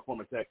CLK are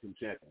former tag team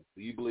champions.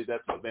 Do you believe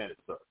that's an advantage,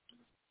 sir?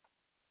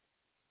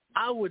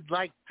 I would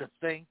like to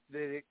think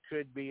that it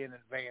could be an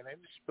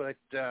advantage, but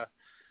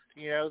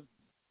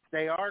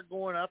they are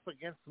going up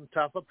against some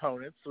tough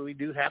opponents, so we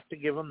do have to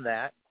give them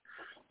that.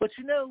 But,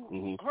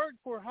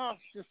 Hardcore Hoss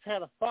just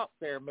had a thought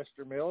there,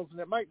 Mr. Mills, and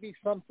it might be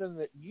something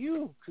that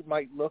you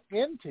might look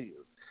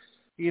into.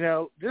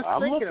 Just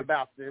thinking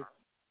about this,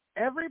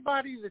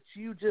 everybody that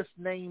you just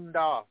named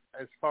off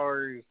as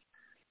far as,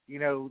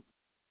 the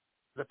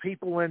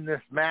people in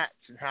this match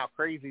and how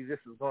crazy this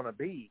is going to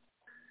be,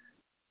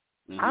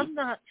 I'm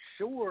not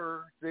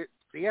sure that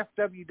the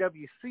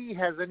FWWC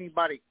has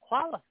anybody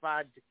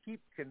qualified to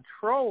keep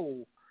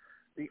control.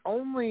 The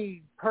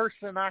only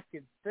person I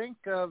could think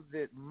of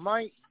that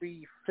might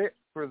be fit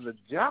for the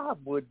job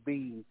would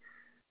be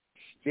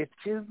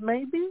Stitches,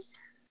 maybe?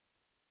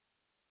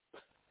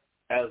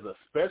 As a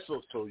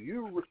special, so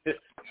you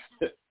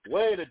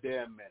wait a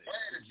damn minute.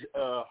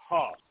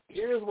 Hoss,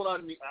 here's what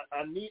I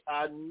need.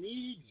 I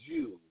need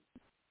you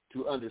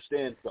to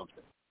understand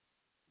something.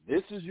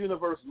 This is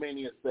Universe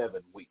Mania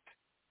 7 week.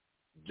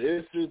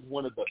 This is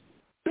one of the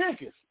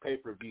biggest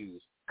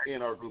pay-per-views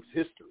in our group's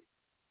history.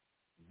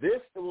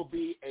 This will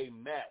be a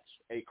match,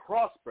 a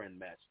cross-brand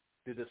match,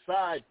 to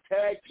decide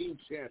tag team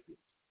champions.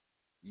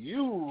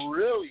 You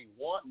really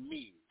want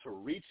me to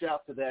reach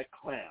out to that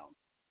clown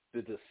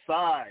to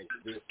decide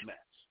this match?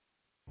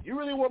 You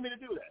really want me to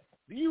do that?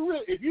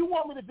 If you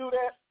want me to do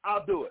that,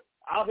 I'll do it.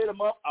 I'll hit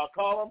him up. I'll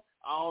call him.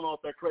 I don't know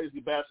if that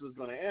crazy bastard is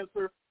going to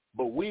answer,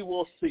 but we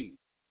will see.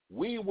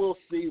 We will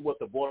see what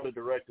the board of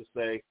directors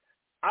say.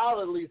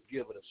 I'll at least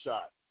give it a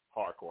shot,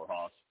 Hardcore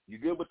Hoss. You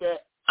good with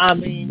that? I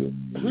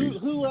mean,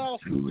 who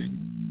else?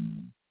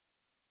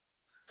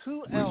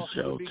 Who else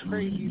would be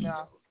crazy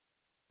enough?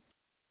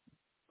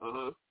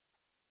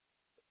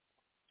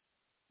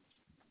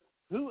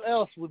 Who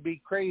else would be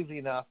crazy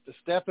enough to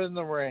step in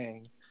the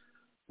ring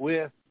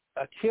with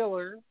a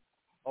killer,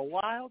 a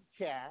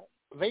wildcat,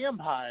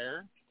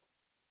 vampire,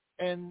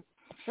 and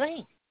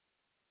Saint?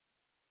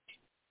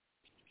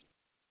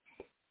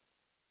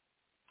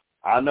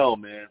 I know,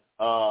 man.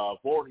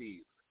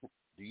 Voorhees,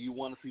 do you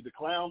want to see the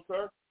clown,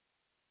 sir?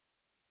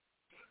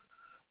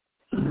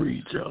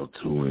 Reach out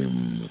to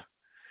him,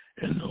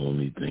 and the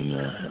only thing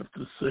I have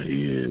to say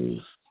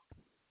is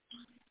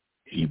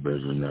he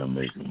better not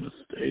make a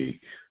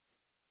mistake,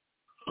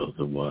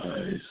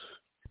 Otherwise,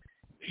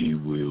 he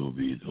will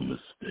be the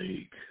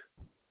mistake.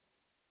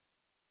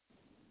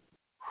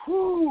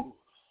 Whew.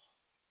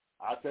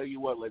 I'll tell you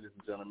what, ladies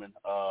and gentlemen.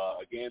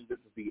 Again, this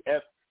is the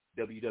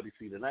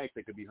Fwwc Tonight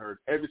that can be heard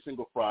every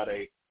single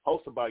Friday,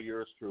 hosted by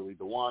yours truly,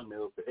 Dewan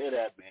Mills, the head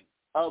admin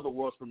of the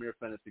world's premier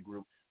fantasy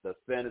group, the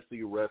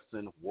Fantasy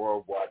Wrestling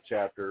Worldwide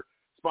Chapter,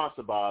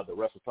 sponsored by the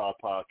Wrestle Talk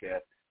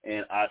Podcast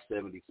and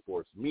I-70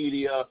 Sports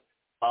Media.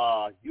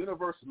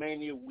 Universe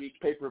Mania Week,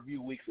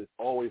 pay-per-view weeks is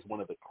always one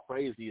of the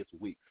craziest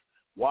weeks.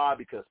 Why?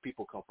 Because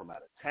people come from out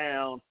of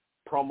town,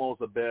 promos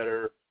are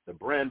better, the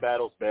brand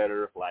battle's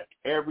better, like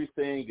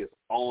everything is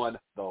on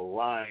the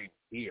line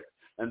here.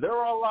 And there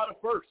are a lot of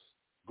firsts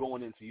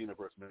going into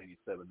Universe Mania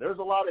 7. There's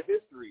a lot of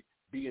history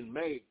being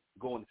made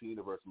going into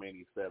Universe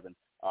Mania 7,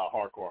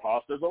 Hardcore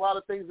Hoss. There's a lot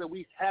of things that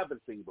we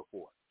haven't seen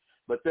before.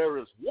 But there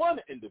is one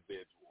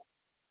individual,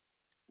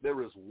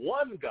 there is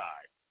one guy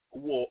who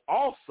will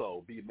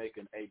also be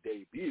making a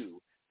debut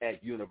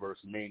at Universe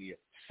Mania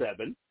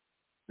 7.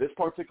 This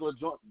particular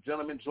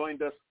gentleman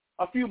joined us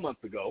a few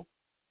months ago,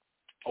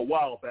 a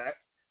while back,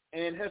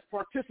 and has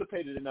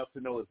participated enough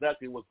to know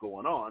exactly what's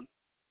going on.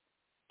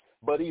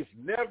 But he's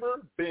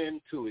never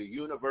been to a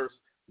Universe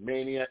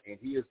Mania, and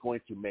he is going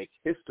to make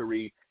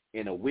history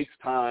in a week's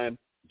time.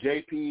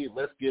 JP,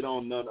 let's get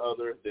on none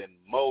other than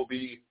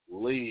Moby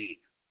Lee.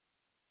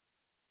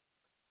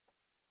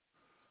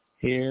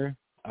 Here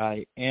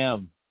I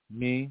am,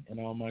 me and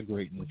all my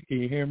greatness.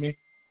 Can you hear me?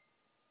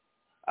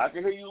 I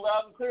can hear you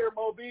loud and clear,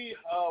 Moby.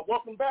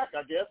 Welcome back,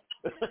 I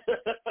guess.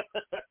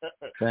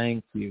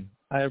 Thank you.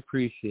 I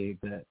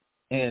appreciate that.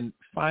 And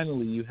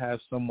finally, you have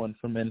someone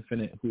from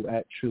Infinite who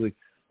actually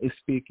is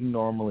speaking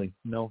normally.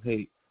 No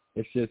hate.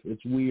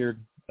 It's weird.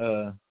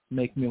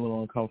 Making me a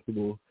little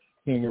uncomfortable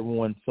hearing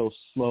everyone so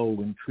slow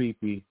and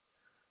creepy.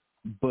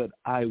 But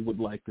I would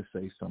like to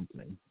say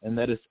something, and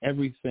that is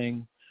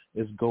everything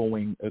is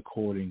going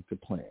according to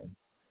plan.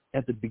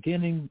 At the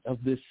beginning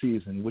of this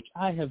season, which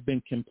I have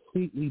been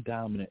completely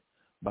dominant,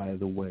 by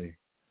the way,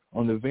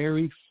 on the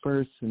very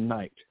first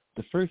night,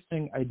 the first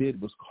thing I did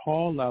was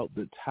call out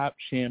the top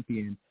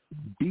champion,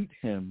 beat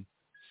him,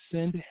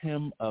 send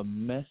him a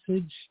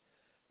message,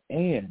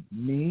 and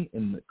me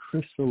and the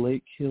Crystal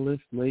Lake Killers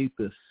laid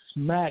the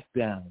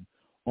smackdown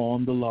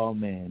on the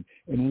Lawman.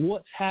 And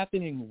what's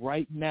happening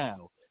right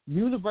now,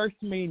 Universe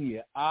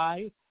Mania,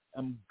 I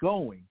am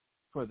going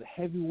for the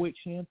heavyweight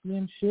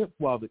championship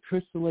while the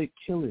Crystal Lake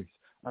Killers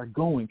are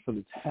going for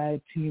the tag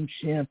team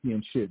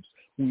championships.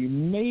 We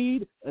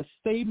made a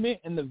statement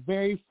in the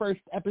very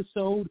first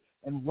episode,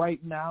 and right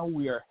now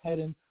we are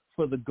heading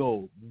for the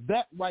gold.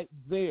 That right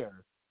there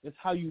is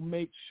how you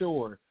make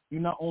sure you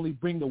not only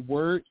bring the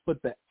words,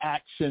 but the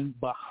action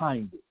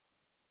behind it.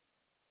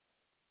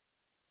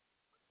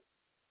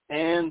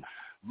 And,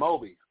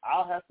 Moby,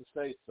 I'll have to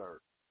say, sir,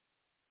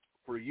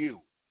 for you,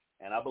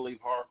 and I believe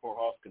Hardcore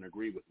Hoss can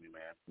agree with me,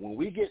 man, when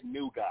we get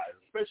new guys,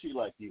 especially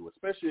like you,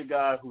 especially a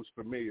guy who's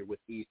familiar with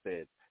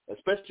EFED,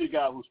 especially a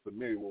guy who's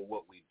familiar with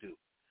what we do,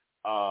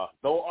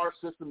 though our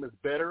system is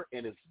better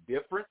and it's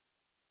different,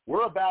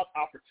 we're about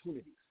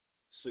opportunities.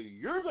 So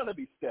you're going to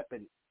be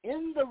stepping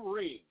in the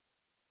ring,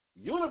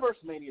 Universe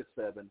Mania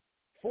 7,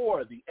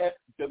 for the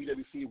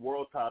FWWC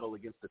World title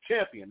against the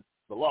champion,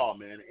 the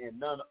Lawman, and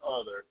none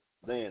other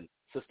than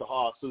Sister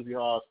Hoss, Susie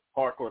Hoss,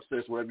 Hardcore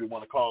Sis, whatever you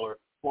want to call her,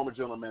 former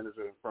general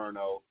manager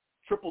Inferno.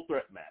 Triple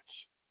threat match.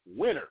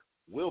 Winner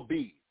will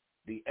be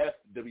the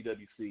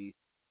FWWC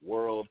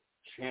World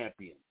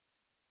Champion.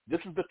 This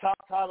is the top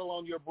title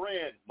on your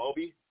brand,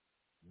 Moby.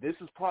 This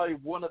is probably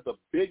one of the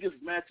biggest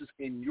matches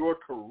in your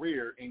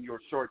career in your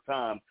short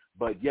time,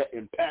 but yet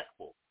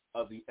impactful,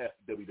 of the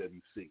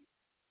FWWC.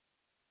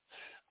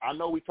 I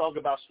know we talk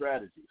about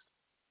strategies,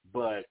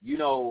 but, you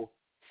know,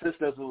 Sis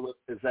doesn't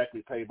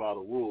exactly play by the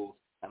rules,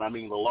 and I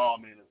mean the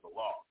Lawman is the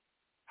law.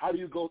 How do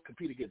you go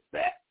compete against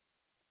that?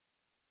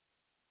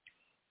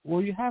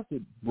 Well, you have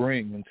to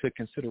bring into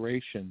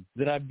consideration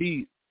that I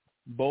beat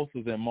both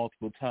of them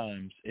multiple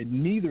times, and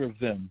neither of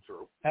them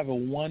have a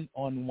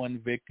one-on-one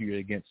victory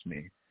against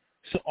me.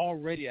 So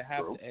already I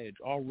have the edge.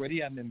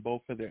 Already I'm in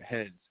both of their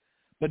heads.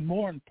 But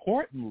more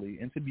importantly,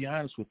 and to be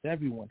honest with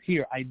everyone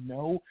here, I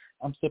know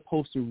I'm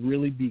supposed to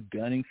really be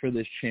gunning for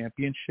this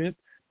championship,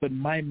 but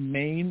my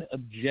main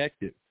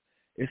objective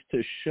is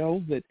to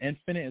show that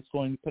Infinite is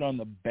going to put on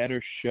the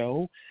better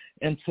show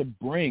and to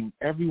bring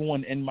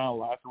everyone in my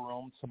locker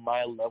room to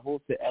my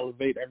level, to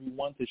elevate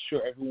everyone, to show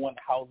everyone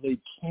how they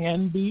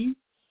can be,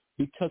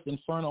 because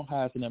Inferno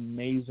has an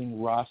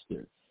amazing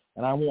roster.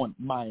 And I want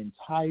my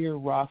entire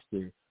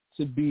roster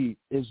to be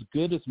as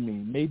good as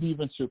me, maybe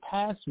even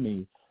surpass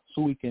me,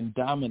 so we can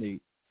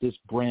dominate this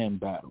brand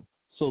battle.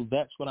 So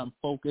that's what I'm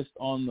focused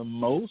on the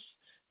most.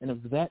 And if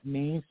that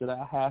means that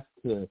I have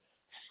to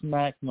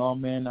smack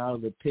Norman out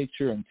of the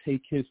picture and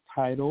take his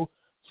title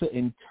to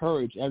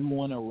encourage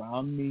everyone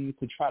around me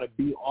to try to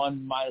be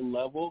on my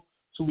level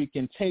so we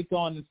can take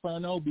on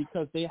Inferno,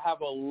 because they have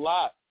a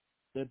lot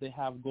that they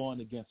have going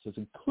against us,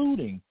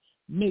 including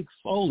Mick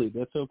Foley.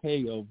 That's okay,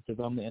 yo,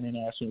 because I'm the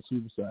international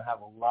superstar. I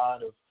have a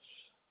lot of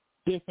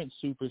different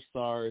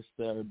superstars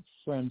that are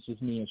friends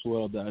with me as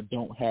well that I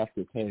don't have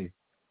to pay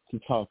to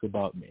talk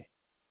about me.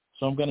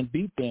 So I'm going to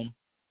beat them,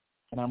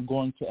 and I'm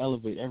going to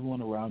elevate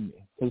everyone around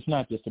me. Because it's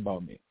not just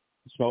about me.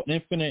 It's about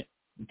Infinite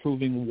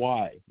proving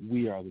why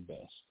we are the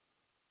best.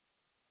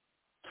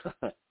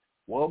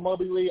 Well,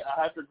 Moby Lee,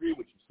 I have to agree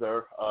with you,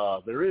 sir.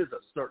 There is a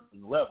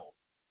certain level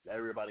that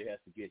everybody has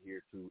to get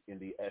here to in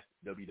the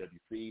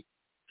FWWC.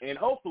 And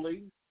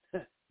hopefully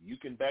you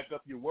can back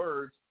up your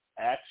words,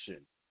 action.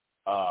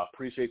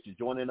 Appreciate you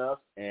joining us.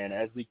 And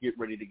as we get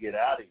ready to get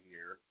out of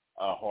here,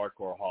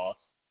 Hardcore Hoss,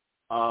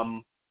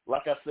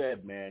 like I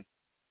said, man,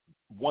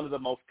 one of the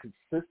most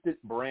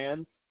consistent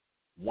brands,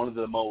 one of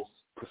the most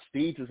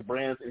prestigious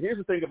brands. And here's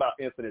the thing about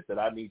Infinite that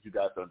I need you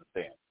guys to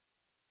understand.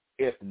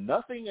 If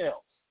nothing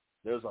else,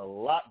 there's a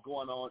lot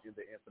going on in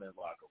the Infinite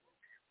locker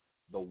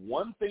room. The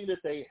one thing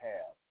that they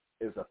have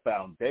is a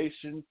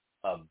foundation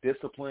of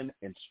discipline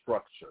and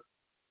structure.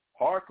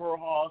 Hardcore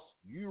Hoss,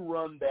 you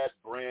run that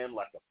brand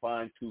like a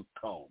fine-tooth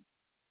comb.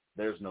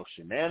 There's no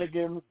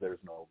shenanigans. There's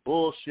no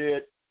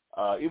bullshit.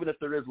 Even if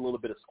there is a little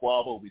bit of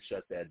squabble, we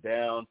shut that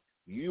down.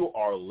 You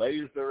are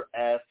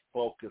laser-ass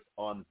focused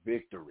on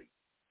victory.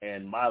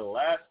 And my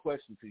last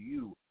question to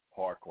you,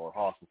 Hardcore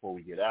Hoss, before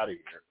we get out of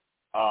here,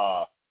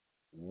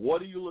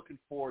 what are you looking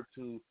forward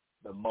to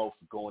the most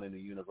going into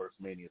Universe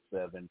Mania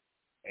 7?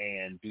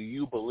 And do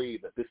you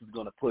believe that this is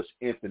going to push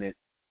Infinite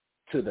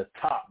to the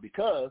top?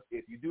 Because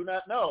if you do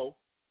not know,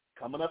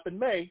 coming up in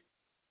May,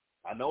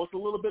 I know it's a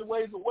little bit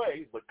ways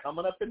away, but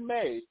coming up in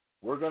May,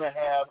 we're going to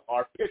have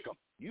our pick'em.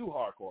 You,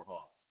 Hardcore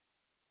Hoss.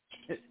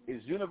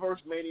 Is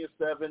Universe Mania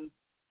 7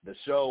 the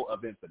show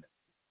of Infinite?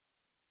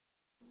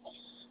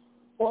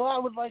 Well, I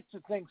would like to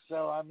think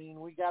so. I mean,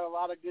 we got a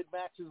lot of good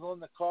matches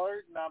on the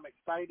card, and I'm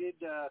excited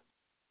to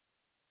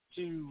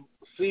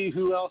see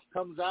who else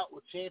comes out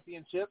with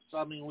championships.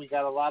 I mean, we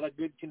got a lot of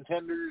good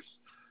contenders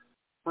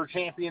for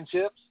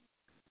championships.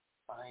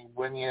 I mean,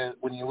 when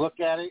you look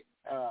at it,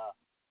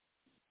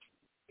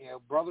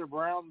 Brother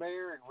Brown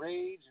Bear and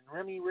Rage and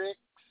Remy Ricks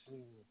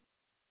and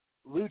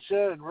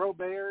Lucha and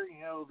Robert,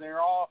 they're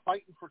all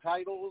fighting for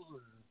titles.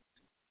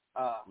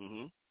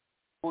 And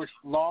of course,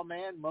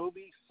 Lawman,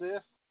 Moby,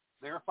 Sith,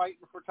 they're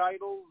fighting for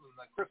titles, and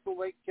the Crystal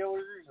Lake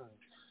Killers, and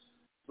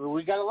so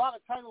we got a lot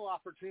of title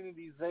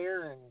opportunities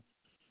there, and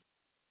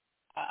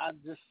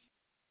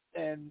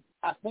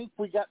I think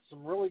we got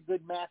some really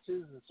good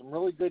matches and some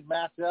really good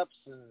matchups,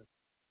 and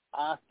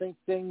I think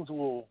things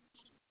will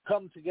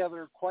come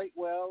together quite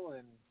well,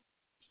 and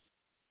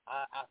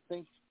I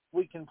think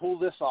we can pull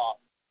this off.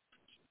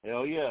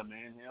 Hell yeah,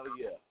 man. Hell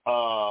yeah.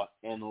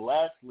 And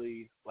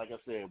lastly, like I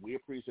said, we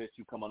appreciate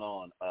you coming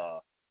on,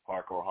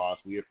 Hardcore Hoss.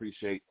 We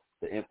appreciate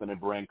the Infinite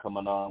brand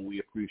coming on. We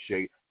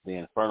appreciate the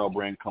Inferno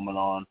brand coming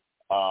on.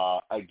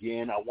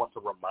 Again, I want to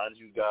remind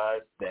you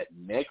guys that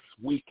next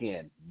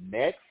weekend,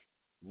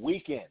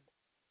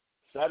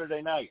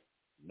 Saturday night,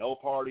 no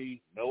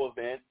party, no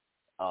event.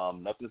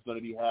 Nothing's going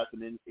to be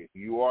happening. If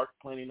you are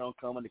planning on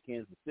coming to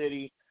Kansas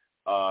City,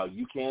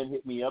 you can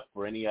hit me up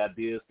for any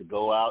ideas to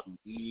go out and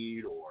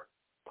eat or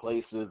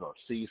places or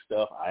see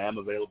stuff. I am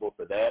available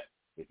for that.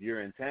 If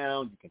you're in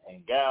town, you can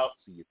hang out,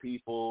 see your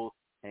people,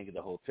 hang in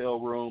the hotel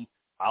room.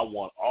 I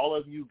want all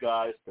of you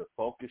guys to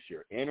focus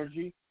your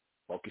energy,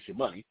 focus your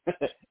money,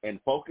 and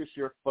focus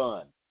your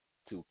fun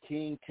to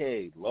King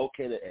Cade,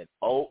 located at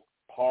Oak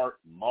Park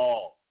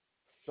Mall,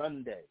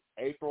 Sunday,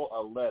 April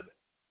 11th,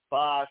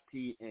 5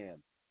 p.m.,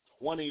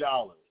 $20.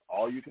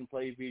 All you can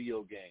play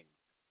video games,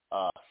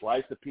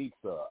 slice of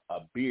pizza, a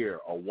beer,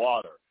 a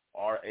water,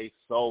 or a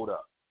soda.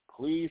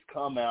 Please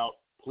come out.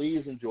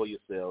 Please enjoy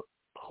yourself.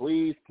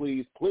 Please,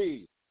 please,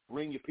 please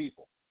bring your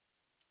people,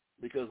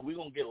 because we're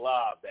going to get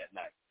live that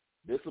night.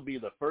 This will be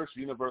the first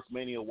Universe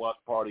Mania watch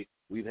party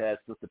we've had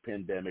since the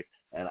pandemic,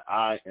 and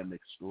I am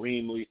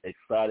extremely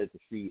excited to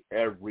see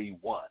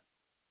everyone.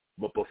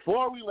 But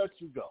before we let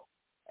you go,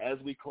 as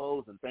we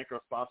close and thank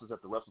our sponsors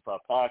at the WrestleTalk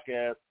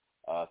Podcast,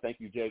 thank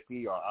you,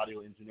 JP, our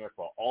audio engineer,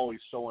 for always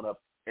showing up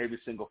every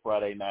single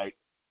Friday night.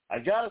 I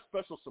got a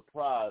special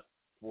surprise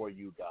for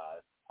you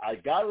guys. I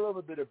got a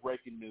little bit of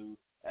breaking news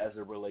as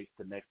it relates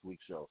to next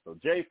week's show. So,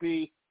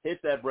 JP,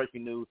 hit that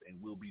breaking news, and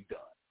we'll be done.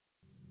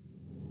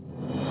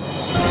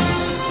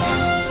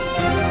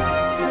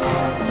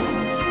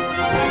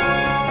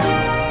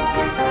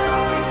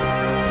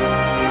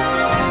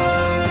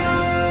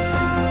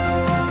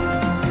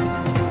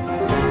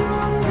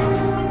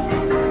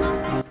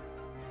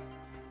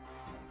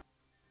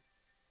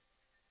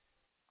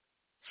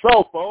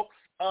 So, folks,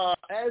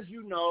 as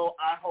you know,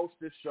 I host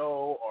this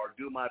show, or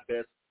do my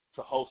best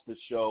to host this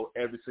show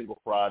every single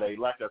Friday.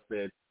 Like I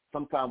said,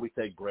 sometimes we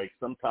take breaks.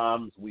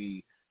 Sometimes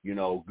we,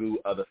 do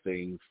other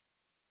things.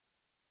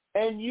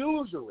 And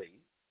usually,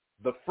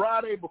 the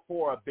Friday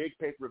before a big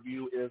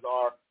pay-per-view is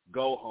our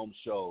go-home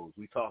shows.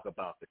 We talk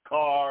about the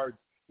cards.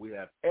 We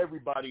have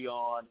everybody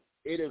on.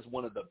 It is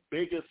one of the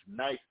biggest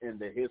nights in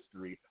the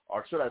history,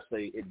 or should I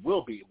say it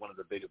will be one of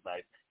the biggest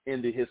nights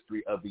in the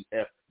history of the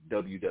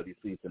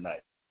FWWC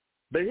tonight.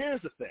 But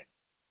here's the thing.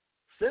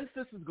 Since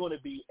this is going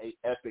to be an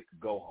epic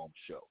go-home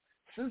show,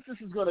 since this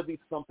is going to be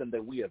something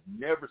that we have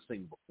never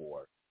seen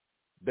before,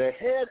 the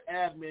head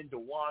admin,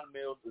 DeJuan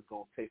Mills, is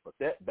going to take a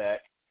step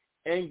back.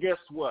 And guess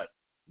what?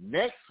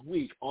 Next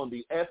week on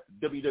the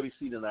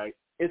FWWC Tonight,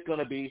 it's going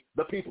to be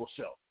the People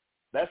Show.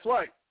 That's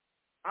right.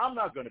 I'm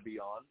not going to be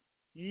on.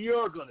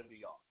 You're going to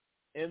be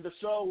on. And the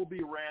show will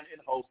be ran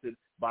and hosted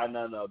by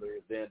none other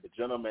than the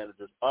general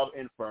managers of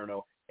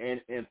Inferno and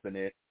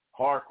Infinite,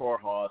 Hardcore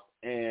Hoss,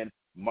 and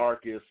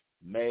Marcus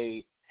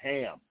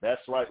Mayhem.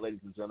 That's right, ladies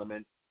and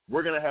gentlemen.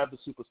 We're going to have the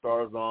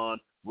superstars on.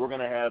 We're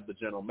going to have the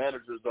general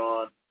managers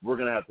on. We're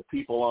going to have the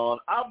people on.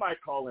 I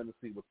might call in to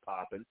see what's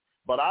popping,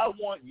 but I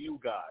want you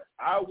guys,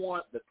 I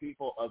want the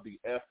people of the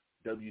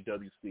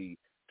FWWC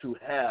to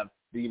have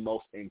the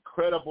most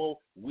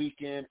incredible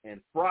weekend,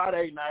 and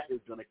Friday night is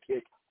going to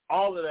kick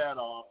all of that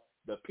off.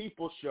 The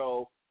People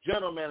Show,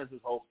 general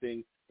managers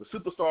hosting, the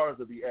superstars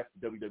of the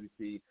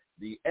FWWC,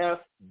 the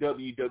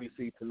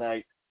FWWC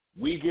Tonight.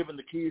 We giving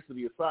the keys to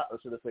the asylum, or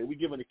should I say, we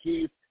giving the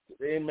keys to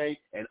the inmate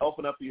and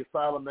open up the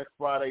asylum next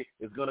Friday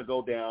is going to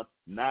go down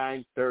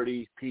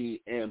 9:30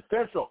 p.m.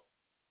 Central.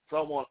 So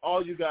I want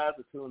all you guys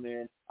to tune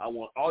in. I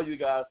want all you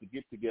guys to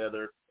get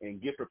together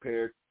and get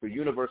prepared for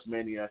Universe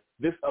Mania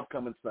this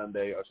upcoming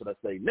Sunday, or should I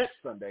say next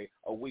Sunday,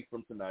 a week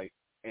from tonight,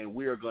 and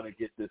we are going to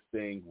get this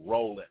thing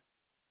rolling.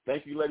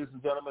 Thank you, ladies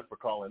and gentlemen, for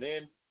calling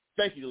in.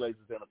 Thank you, ladies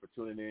and gentlemen, for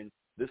tuning in.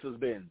 This has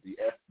been the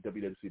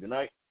FWWC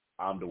Tonight.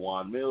 I'm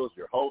DeJuan Mills,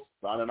 your host,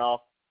 signing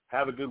off.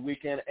 Have a good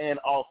weekend, and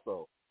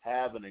also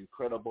have an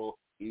incredible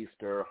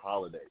Easter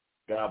holiday.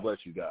 God bless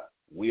you guys.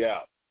 We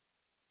out.